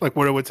 Like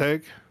what it would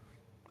take?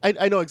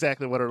 I know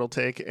exactly what it'll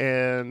take,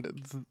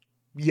 and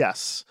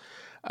yes,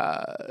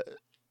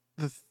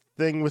 the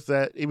thing with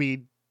that, I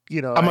mean,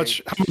 how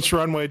much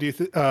runway do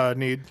you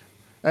need?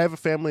 I have a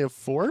family of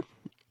 4.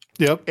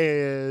 Yep,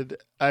 and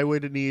I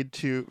would need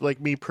to, like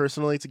me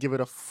personally, to give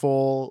it a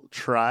full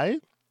try.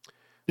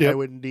 Yep. I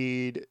would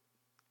need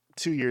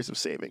 2 years of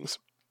savings.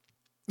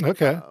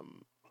 Okay.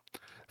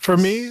 For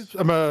me,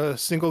 I'm a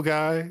single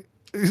guy.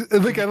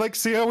 Like I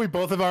see how we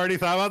both have already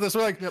thought about this.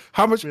 We're like,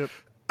 how much? Yep.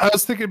 I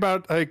was thinking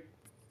about like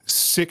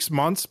 6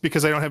 months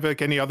because I don't have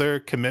like any other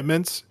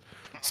commitments.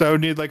 So I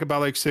would need like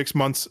about like 6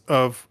 months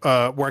of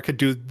where I could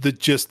do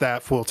just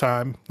that full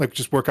time, like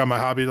just work on my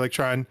hobby, like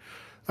try and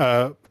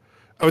I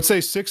would say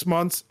 6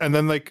 months and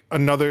then like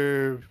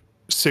another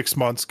 6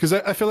 months because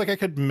I feel like I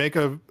could make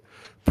a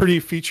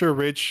pretty feature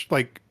rich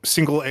like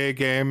single A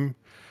game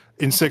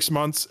in 6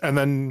 months, and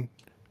then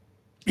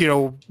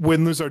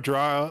win, lose or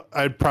draw,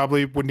 I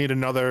probably would need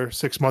another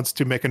 6 months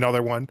to make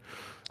another one.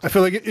 I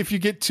feel like if you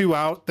get 2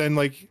 out, then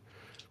like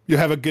you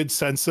have a good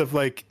sense of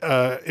like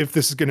if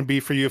this is going to be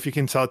for you, if you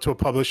can sell it to a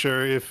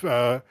publisher, if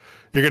you're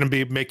going to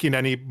be making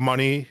any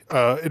money.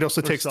 It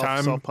also takes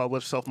time.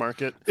 Self-publish,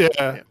 self-market.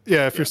 Yeah.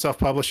 If you're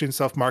self-publishing,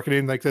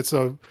 self-marketing, like that's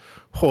a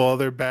whole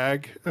other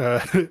bag.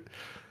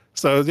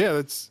 So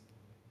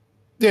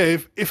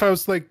if I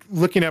was like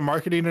looking at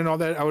marketing and all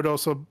that, I would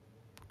also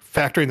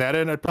factoring that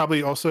in. I'd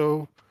probably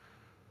also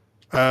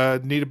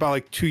need about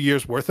like 2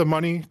 years worth of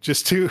money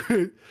just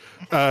to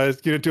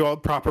do all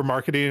proper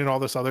marketing and all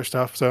this other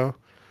stuff. So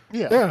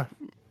yeah,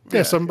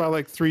 something about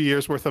like 3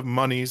 years worth of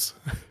monies.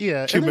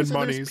 Yeah, human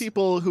and there's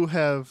people who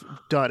have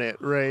done it,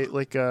 right?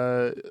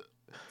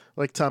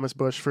 Like Thomas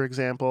Bush, for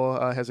example,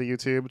 has a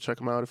YouTube. Check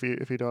him out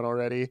if you don't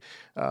already.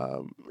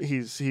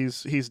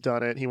 He's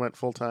done it. He went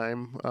full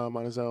time on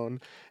his own,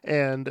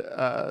 and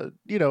I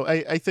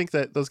think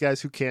that those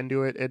guys who can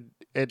do it,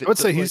 I would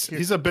say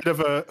he's a bit of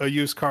a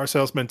used car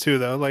salesman too,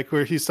 though. Like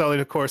where he's selling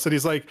a course and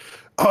he's like,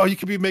 "Oh, you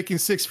could be making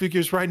 6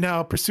 figures right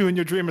now, pursuing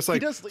your dream." It's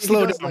like,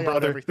 slow down,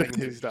 brother. Everything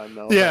he's done,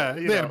 though.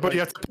 But you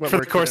have to for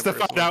the course to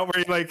find out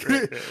where he like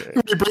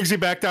when he brings you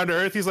back down to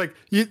earth. He's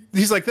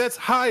like that's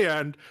high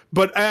end,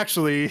 but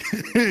actually,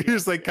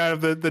 he's like kind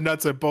of the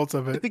nuts and bolts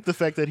of it. I think the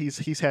fact that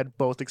he's had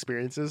both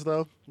experiences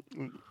though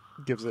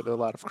gives it a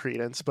lot of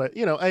credence. But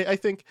I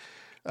think.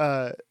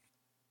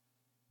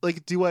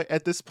 Like, do I,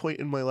 at this point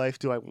in my life,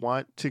 do I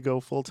want to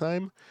go full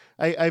time?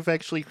 I've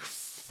actually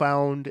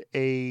found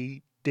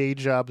a day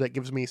job that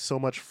gives me so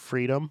much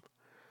freedom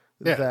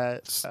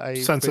that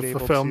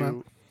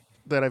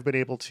I've been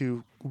able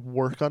to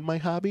work on my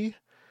hobby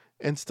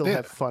and still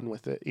have fun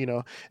with it.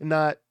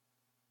 Not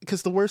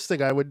because the worst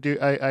thing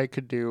I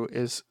could do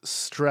is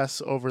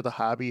stress over the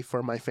hobby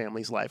for my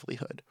family's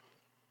livelihood.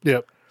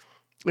 Yep,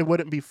 it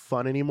wouldn't be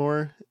fun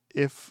anymore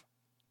if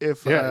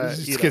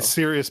it gets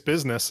serious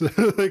business.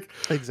 Like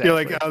exactly. You're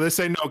like, oh, this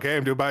ain't no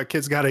game, dude. My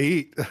kids got to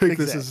eat. Like,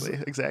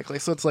 exactly.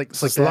 So it's like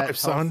life,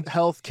 son.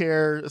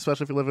 Healthcare,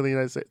 especially if you live in the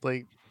United States,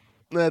 like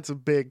That's a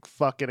big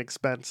fucking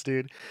expense,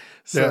 dude.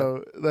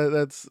 So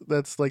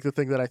that's like the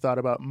thing that I thought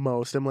about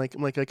most. I'm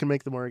like I can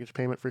make the mortgage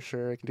payment for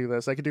sure. I can do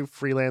this. I can do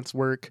freelance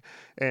work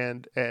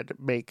and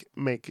make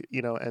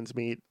ends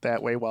meet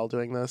that way while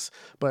doing this.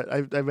 But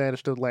I've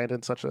managed to land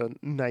in such a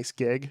nice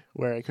gig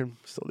where I can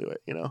still do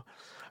it.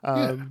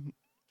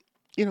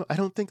 I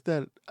don't think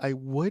that I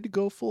would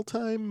go full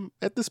time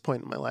at this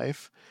point in my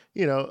life.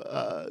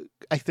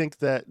 I think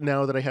that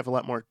now that I have a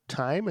lot more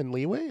time and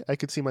leeway, I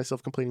could see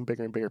myself completing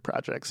bigger and bigger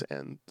projects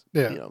and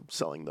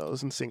selling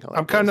those and seeing how.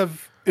 I'm kind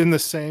of in the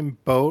same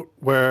boat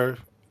where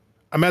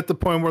I'm at the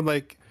point where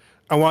like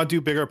I want to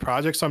do bigger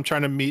projects. So I'm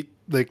trying to meet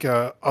like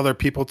other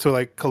people to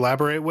like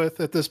collaborate with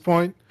at this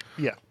point.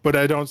 Yeah, but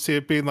I don't see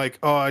it being like,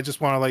 oh, I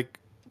just want to like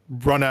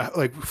run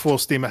like full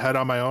steam ahead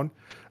on my own.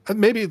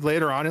 Maybe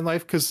later on in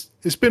life, because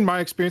it's been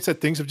my experience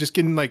that things have just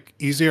getting like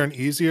easier and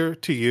easier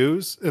to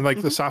use, and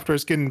like the software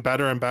is getting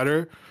better and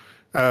better,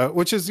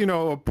 which is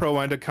a pro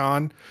and a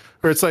con.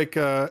 Where it's like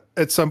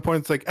at some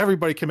point it's like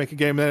everybody can make a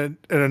game, and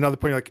at another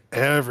point like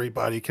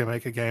everybody can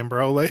make a game,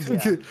 bro. Like,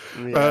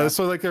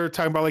 so like they're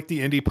talking about like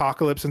the indie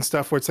apocalypse and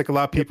stuff, where it's like a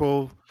lot of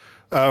people.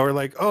 Or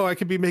like, oh, I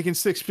could be making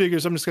 6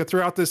 figures. I'm just gonna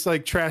throw out this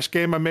like trash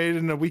game I made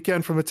in a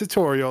weekend from a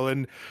tutorial,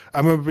 and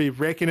I'm gonna be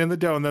raking in the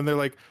dough. And then they're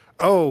like,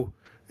 oh,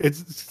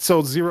 it's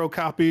sold 0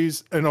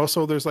 copies, and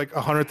also there's like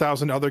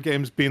 100,000 other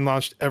games being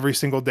launched every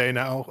single day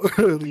now.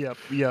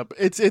 Yep.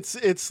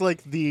 It's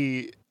like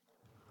the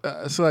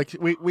so like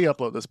we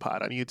upload this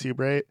pod on YouTube,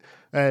 right?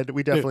 And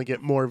we definitely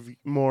get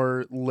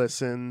more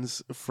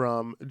listens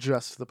from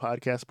just the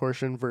podcast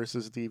portion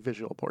versus the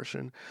visual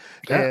portion.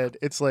 Yeah. And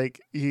it's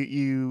like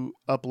you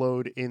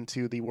upload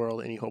into the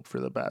world and you hope for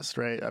the best,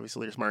 right?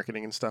 Obviously, there's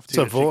marketing and stuff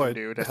too. It's a void.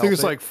 I think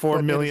it's like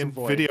 4 million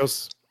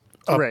videos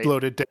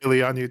uploaded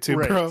daily on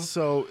YouTube, bro.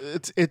 So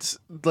it's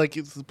like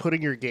it's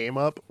putting your game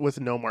up with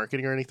no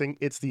marketing or anything.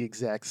 It's the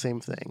exact same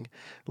thing.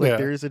 Like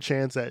there is a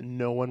chance that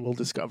no one will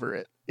discover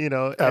it,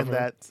 Ever. and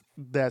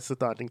that's the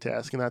daunting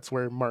task, and that's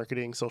where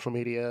marketing, social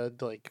media,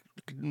 like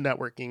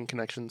networking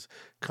connections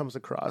comes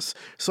across.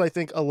 So I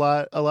think a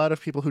lot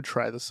of people who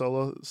try the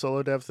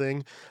solo dev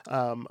thing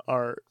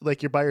are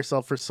like, you're by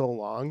yourself for so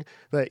long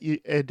that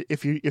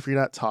if you're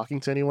not talking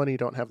to anyone, you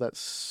don't have that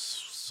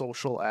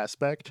social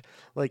aspect,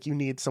 like you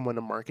need someone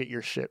to market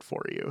your shit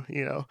for you.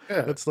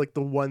 That's like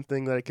the one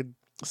thing that I could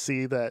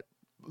see that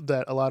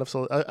a lot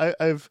of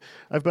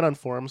I've been on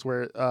forums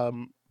where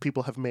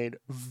people have made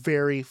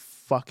very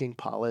fucking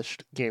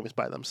polished games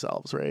by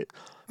themselves, right?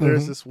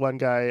 There's this one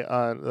guy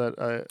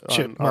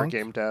on our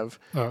game dev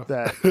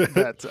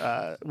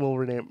that will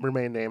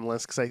remain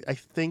nameless, because I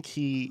think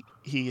he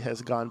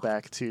has gone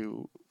back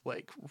to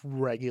like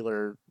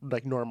regular,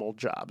 like normal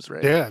jobs,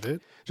 right? Yeah,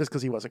 dude. Just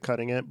because he wasn't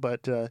cutting it,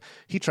 but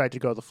he tried to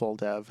go the full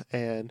dev,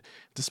 and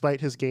despite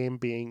his game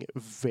being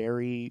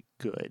very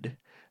good,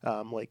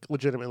 like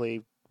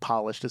legitimately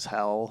polished as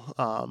hell,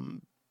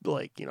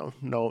 like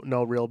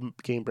no real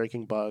game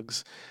breaking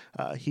bugs,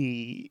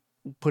 he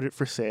put it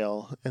for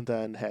sale and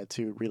then had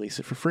to release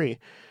it for free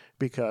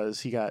because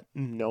he got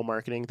no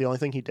marketing. The only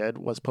thing he did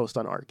was post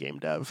on our game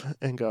dev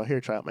and go, here,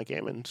 try out my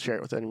game and share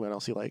it with anyone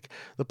else you like.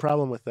 The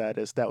problem with that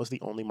is that was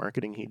the only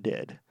marketing he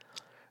did.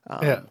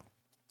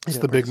 It's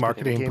the big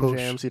marketing game push.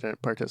 Jams. He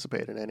didn't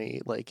participate in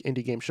any like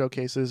indie game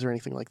showcases or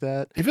anything like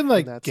that. Even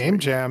like game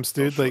jams,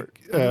 dude.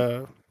 Like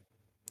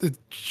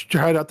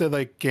tried out the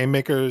like Game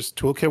Maker's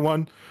Toolkit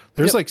one.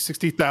 There's like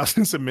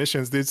 60,000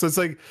 submissions, dude. So it's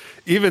like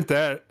even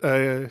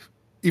that.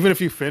 Even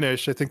if you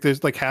finish, I think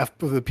there's like half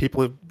of the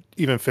people have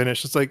even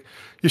finished. It's like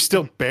you're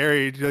still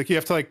buried. Like you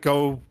have to like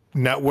go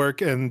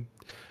network and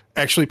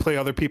actually play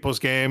other people's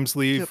games,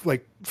 leave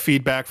like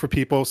feedback for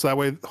people, so that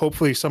way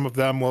hopefully some of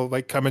them will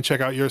like come and check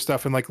out your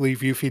stuff and like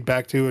leave you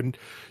feedback too, and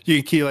you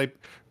can keep like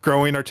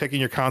growing or taking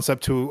your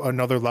concept to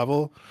another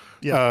level.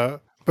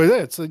 But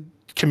it's like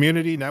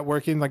community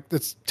networking, like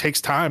it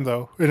takes time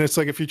though, and it's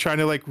like if you're trying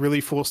to like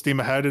really full steam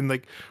ahead and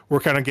like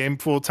work on a game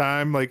full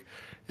time, like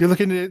you're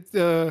looking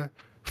at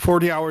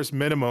 40 hours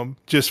minimum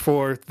just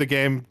for the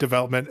game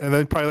development, and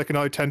then probably like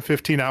another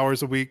 10-15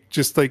 hours a week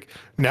just like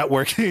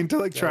networking to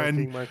like try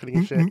and marketing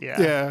and shit.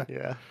 Yeah.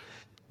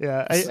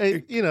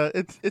 I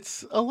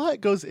it's a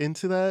lot goes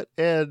into that,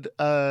 and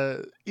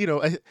I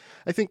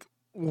think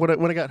when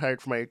I got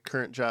hired for my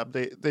current job,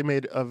 they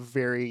made a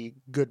very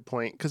good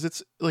point, because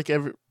it's like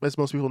as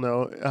most people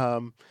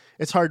know,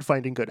 it's hard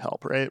finding good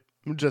help, right?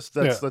 Just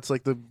that's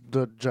like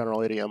the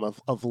general idiom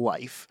of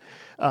life,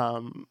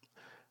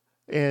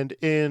 and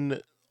in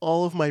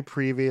all of my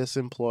previous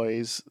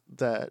employees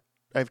that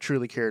I've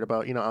truly cared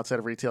about, outside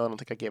of retail, I don't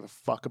think I gave a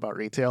fuck about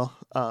retail.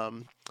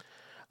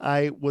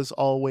 I was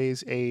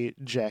always a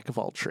jack of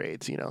all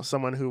trades,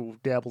 someone who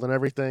dabbled in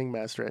everything,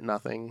 master at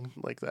nothing,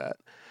 like that.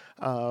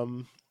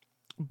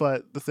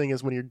 But the thing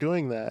is, when you're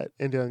doing that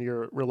and then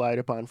you're relied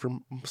upon for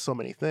so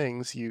many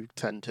things, you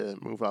tend to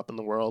move up in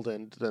the world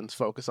and then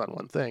focus on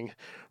one thing,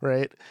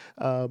 right?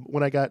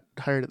 When I got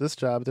hired at this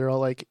job, they're all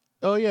like,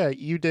 oh yeah,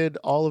 you did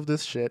all of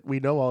this shit. We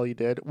know all you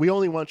did. We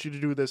only want you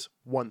to do this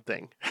one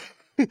thing.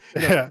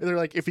 They're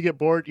like, if you get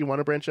bored, you want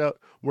to branch out,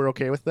 we're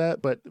okay with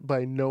that, but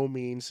by no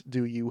means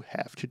do you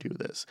have to do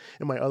this.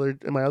 And my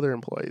other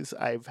employees,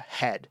 I've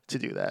had to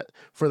do that.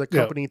 For the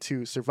company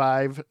to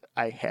survive,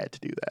 I had to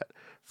do that.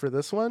 For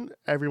this one,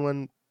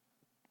 everyone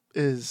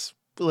is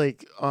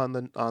like on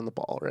the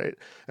ball, right?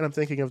 And I'm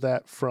thinking of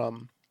that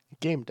from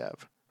game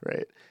dev,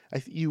 right?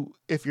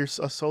 If you're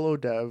a solo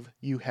dev,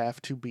 you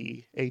have to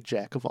be a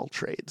jack of all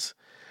trades.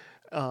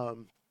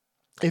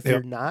 If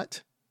you're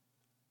not,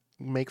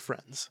 make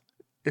friends.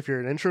 If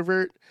you're an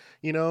introvert,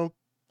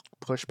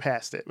 push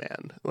past it,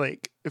 man.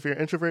 Like, if you're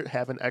an introvert,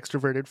 have an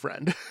extroverted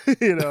friend.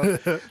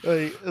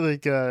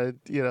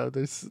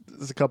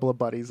 There's a couple of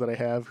buddies that I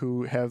have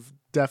who have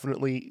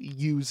definitely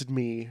used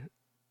me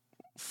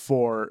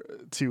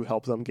to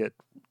help them get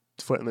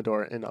foot in the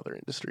door in other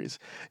industries.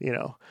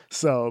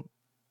 So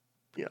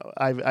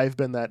I've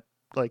been that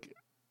like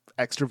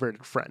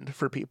extroverted friend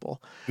for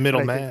people.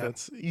 Middleman.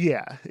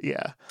 Yeah.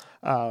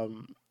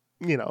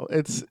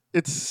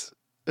 It's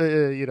I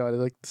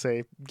like to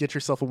say, get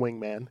yourself a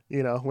wingman,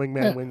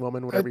 wingman,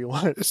 wingwoman, whatever you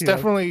want. It's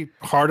definitely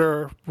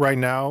harder right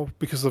now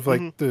because of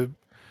like the,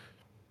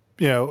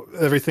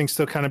 everything's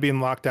still kind of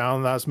being locked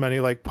down. Not as many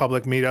like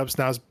public meetups,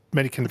 not as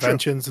many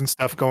conventions and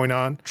stuff going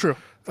on. True.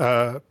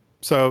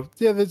 So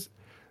yeah, there's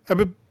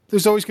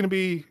always going to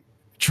be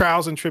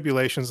trials and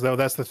tribulations though.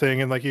 That's the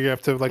thing. And like, you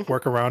have to like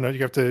work around it.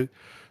 You have to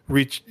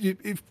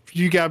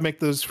you got to make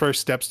those first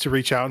steps to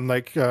reach out and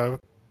like,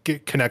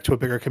 connect to a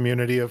bigger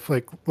community of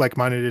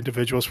like-minded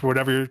individuals for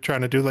whatever you're trying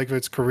to do, like if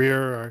it's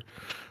career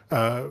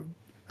or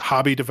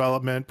hobby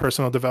development,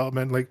 personal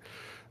development. Like,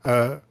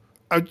 I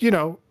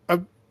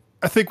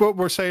think what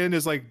we're saying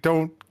is like,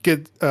 don't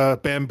get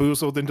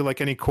bamboozled into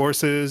like any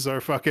courses or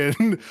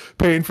fucking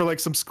paying for like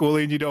some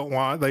schooling you don't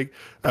want. Like,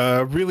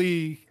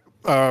 really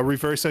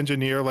reverse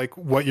engineer like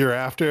what you're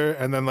after,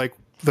 and then like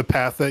the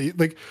path that you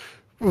like.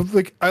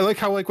 Like, I like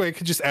how like I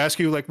could just ask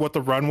you like what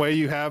the runway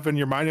you have in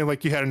your mind, and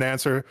like you had an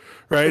answer,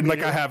 right? And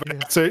like I have an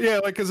answer,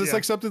 like, because it's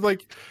like something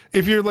like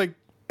if you're like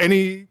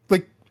I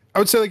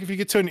would say like if you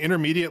get to an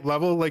intermediate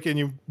level, like, and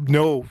you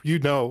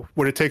know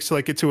what it takes to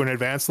like get to an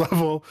advanced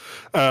level,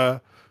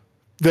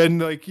 then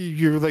like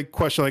you're like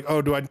question like,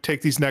 oh, do I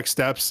take these next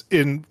steps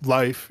in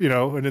life?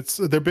 And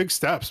they're big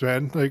steps,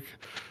 man. Like,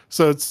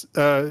 so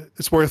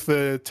it's worth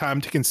the time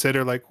to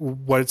consider like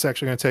what it's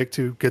actually going to take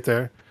to get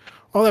there.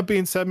 All that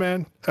being said,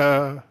 man,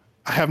 I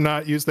have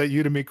not used that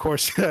Udemy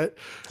course yet.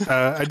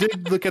 I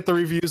did look at the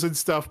reviews and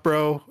stuff,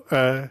 bro.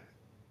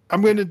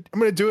 I'm gonna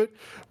do it.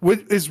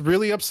 What is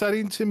really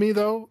upsetting to me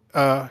though,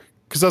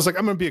 because I was like,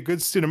 I'm gonna be a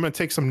good student. I'm gonna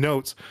take some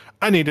notes.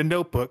 I need a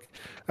notebook.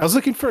 I was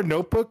looking for a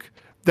notebook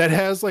that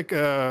has like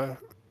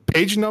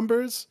page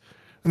numbers,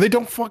 and they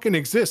don't fucking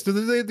exist.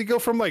 They go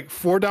from like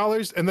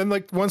 $4, and then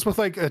like ones with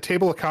like a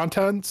table of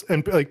contents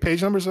and like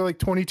page numbers are like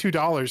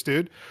 $22,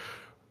 dude.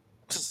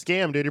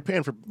 Scam, dude. You're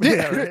paying for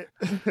right?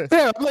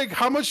 Yeah, like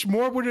how much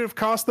more would it have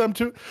cost them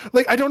to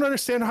like? I don't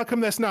understand how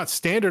come that's not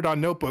standard on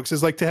notebooks,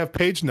 is like to have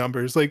page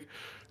numbers. Like,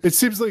 it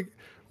seems like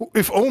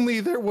if only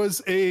there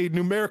was a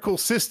numerical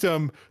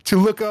system to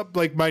look up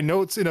like my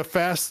notes in a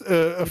fast,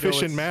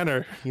 efficient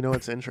manner.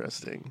 What's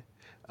interesting?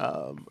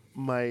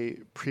 My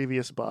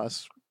previous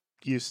boss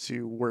used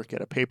to work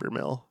at a paper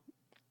mill.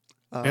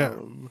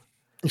 You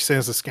say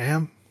it's a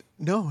scam?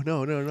 No.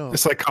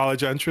 It's like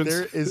college entrance.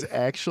 There is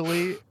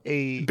actually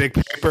a big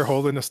paper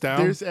holding us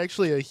down. There's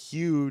actually a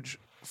huge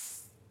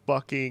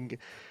fucking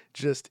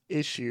just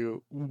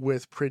issue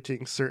with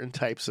printing certain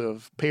types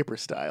of paper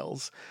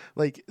styles.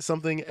 Like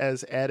something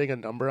as adding a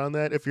number on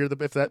that. If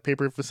that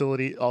paper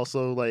facility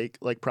also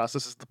like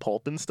processes the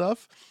pulp and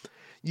stuff,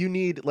 you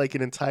need like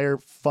an entire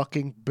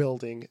fucking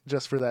building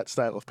just for that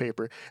style of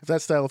paper. If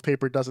that style of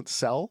paper doesn't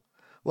sell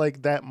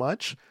like that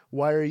much,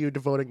 why are you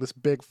devoting this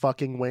big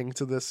fucking wing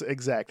to this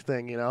exact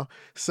thing?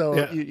 So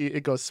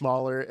it goes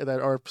smaller,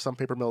 or some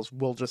paper mills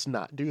will just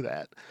not do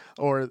that,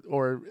 or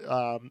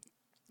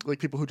like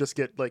people who just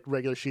get like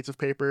regular sheets of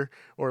paper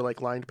or like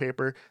lined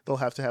paper, they'll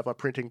have to have a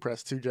printing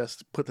press to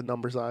just put the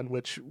numbers on,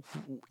 which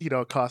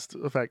cost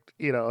effect,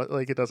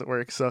 like it doesn't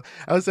work. So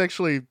I was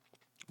actually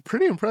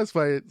pretty impressed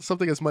by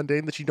something as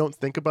mundane that you don't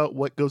think about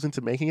what goes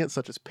into making it,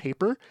 such as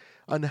paper,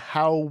 on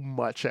how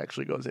much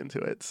actually goes into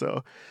it.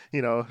 So,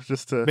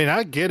 just to... I mean,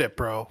 I get it,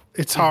 bro.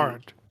 It's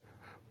hard.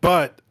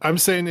 But I'm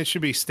saying it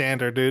should be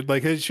standard, dude.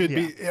 Like, it should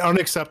be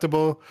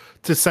unacceptable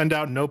to send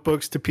out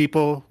notebooks to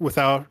people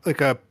without, like,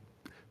 a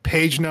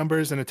page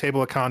numbers and a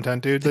table of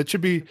content, dude. That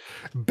should be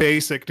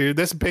basic, dude.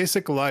 That's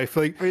basic life.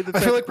 Like, I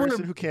feel like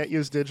person who can't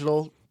use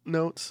digital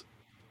notes...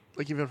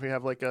 Like even if we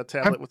have like a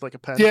tablet with like a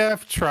pen. Yeah,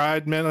 I've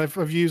tried, man.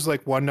 I've used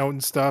like OneNote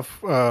and stuff,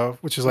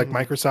 which is like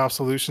Microsoft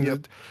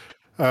Solutions.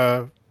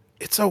 Yep.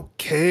 It's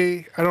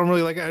okay. I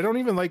don't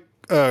even like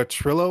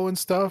Trello and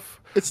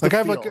stuff. It's like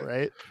I have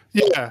right?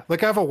 Yeah,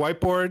 like I have a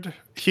whiteboard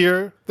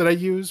here that I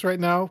use right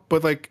now,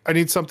 but like I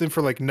need something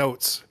for like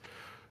notes.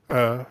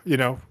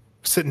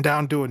 Sitting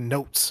down doing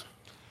notes.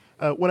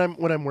 when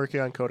I'm working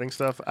on coding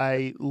stuff,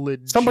 I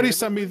somebody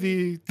sent me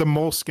the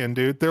Moleskine,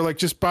 dude. They're like,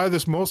 just buy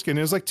this Moleskine.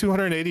 It was like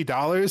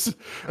 $280.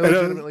 I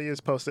legitimately use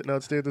Post-it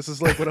notes, dude. This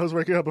is like when I was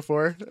working on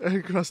before.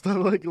 Stuff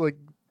like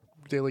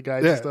daily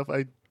guides and stuff.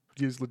 I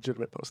use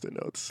legitimate Post-it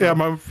notes. So. Yeah,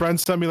 my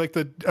friends sent me like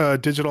the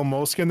digital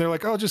Moleskine. They're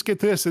like, oh, just get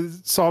this.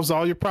 It solves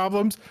all your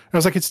problems. And I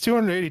was like, it's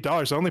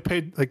 $280. I only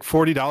paid like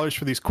 $40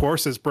 for these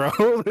courses, bro.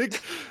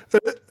 Like,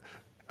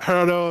 I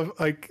don't know,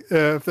 like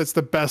if that's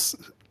the best,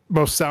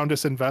 most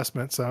soundest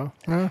investment. So,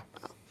 yeah.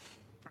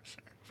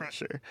 For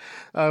sure.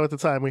 With the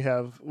time we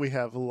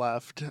have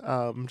left,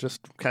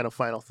 just kind of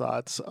final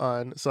thoughts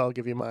on. So I'll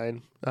give you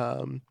mine.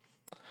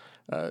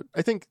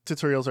 I think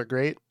tutorials are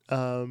great.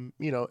 And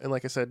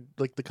like I said,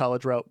 like the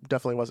college route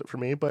definitely wasn't for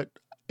me, but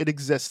it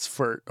exists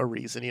for a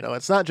reason.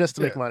 It's not just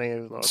to make money.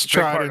 It's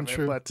tried and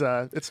true, but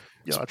it's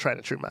a tried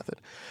and true method.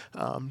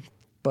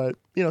 But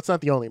it's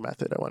not the only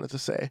method, I wanted to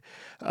say.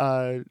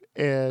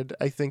 And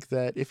I think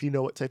that if you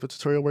know what type of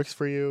tutorial works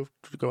for you,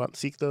 go out and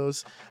seek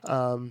those.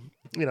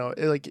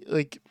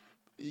 Like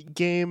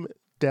game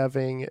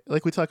deving,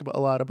 like we talk about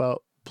a lot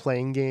about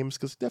playing games,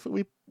 because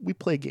definitely we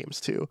play games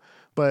too,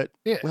 but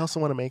we also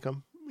want to make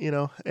them,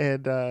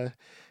 and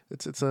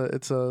it's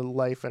a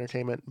life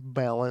entertainment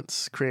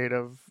balance,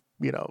 creative,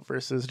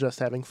 versus just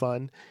having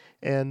fun.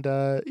 And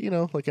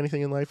like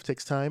anything in life, it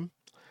takes time,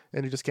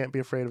 and you just can't be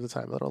afraid of the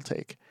time that it'll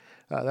take.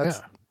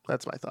 That's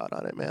my thought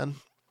on it, man.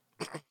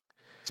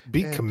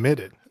 Be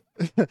committed.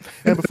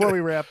 And before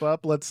we wrap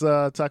up, let's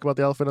talk about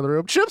the elephant in the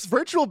room. Chip's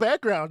virtual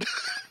background.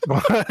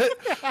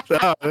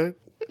 What?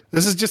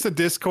 This is just a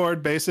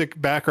Discord basic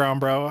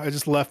background, bro. I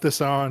just left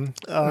this on.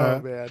 Oh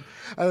man,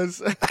 I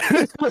was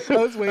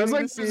waiting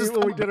to see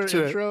when we did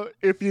our intro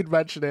if you'd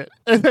mention it,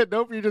 and then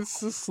nope, you just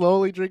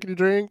slowly drinking your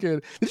drink.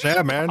 And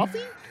man. Coffee?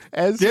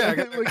 You had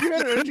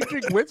an energy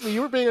drink with me.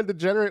 You were being a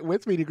degenerate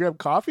with me. Did you grab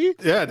coffee?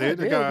 Yeah, dude.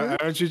 I got an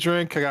energy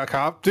drink. I got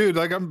coffee, dude.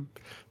 Like I'm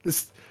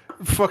this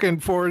fucking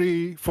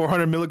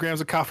 400 milligrams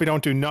of coffee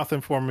don't do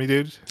nothing for me,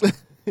 dude.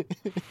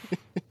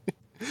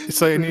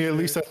 It's like I need at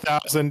least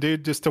 1,000,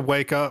 dude, just to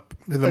wake up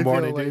in the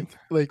morning, dude.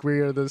 Like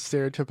we are the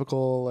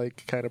stereotypical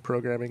like kind of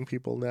programming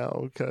people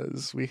now,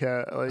 because we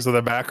have like. So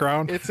the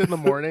background. It's in the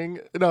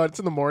morning. No, it's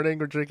in the morning.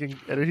 We're drinking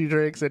energy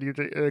drinks and you're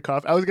drinking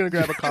coffee. I was gonna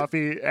grab a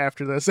coffee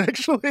after this,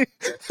 actually.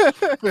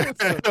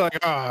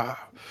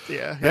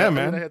 Yeah,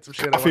 man. I had some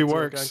shit. Coffee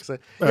works. You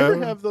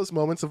ever have those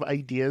moments of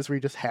ideas where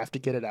you just have to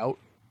get it out?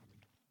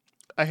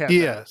 I have.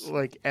 Yes. That,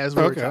 like as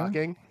we were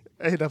talking.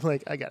 And I'm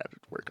like, I gotta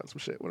work on some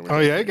shit.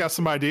 You got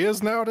some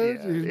ideas now,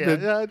 dude?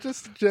 Yeah.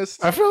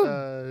 Just I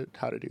feel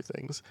how to do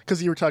things.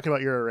 Because you were talking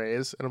about your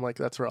arrays, and I'm like,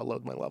 that's where I'll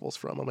load my levels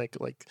from. I'll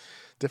make like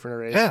different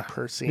arrays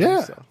per scene.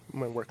 Yeah. So I'm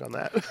gonna work on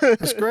that.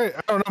 That's great.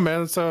 I don't know,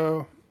 man.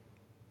 So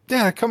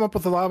I come up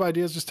with a lot of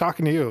ideas just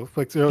talking to you,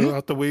 like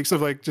throughout the weeks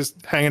of like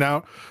just hanging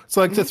out. So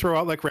like to throw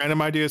out like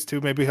random ideas too,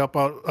 maybe help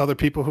out other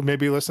people who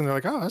maybe listen. They're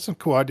like, oh, that's a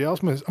cool idea. I'm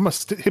gonna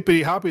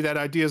hippity hoppy. That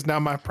idea is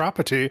now my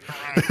property.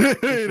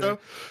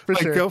 For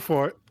sure. Go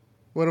for it.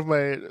 One of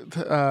my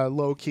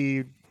low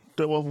key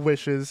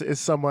wishes is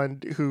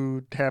someone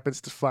who happens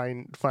to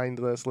find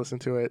this, listen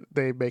to it.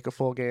 They make a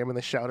full game and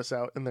they shout us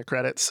out in their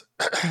credits.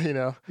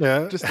 Yeah.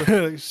 Just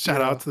shout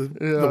out to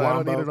the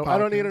Wombo. I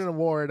don't need an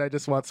award. I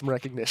just want some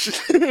recognition.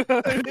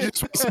 I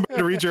just want somebody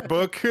to read your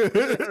book.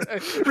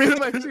 Read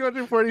my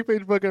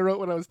 240-page book I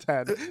wrote when I was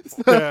 10.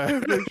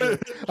 So,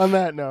 on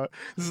that note,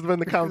 this has been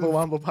the Combo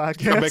Wombo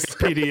podcast. I'll make a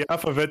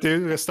PDF of it,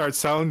 dude. We'll start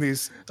selling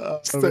these.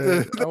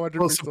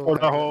 We'll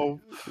support our whole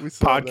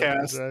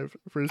podcast.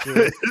 For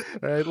sure.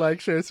 All right, like,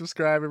 share,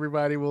 subscribe,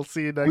 everybody. We'll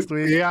see you next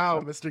week. Yeah.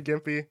 Mr.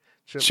 Gimpy.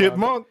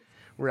 Chipmunk.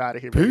 We're out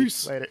of here.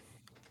 Peace. Baby. Later.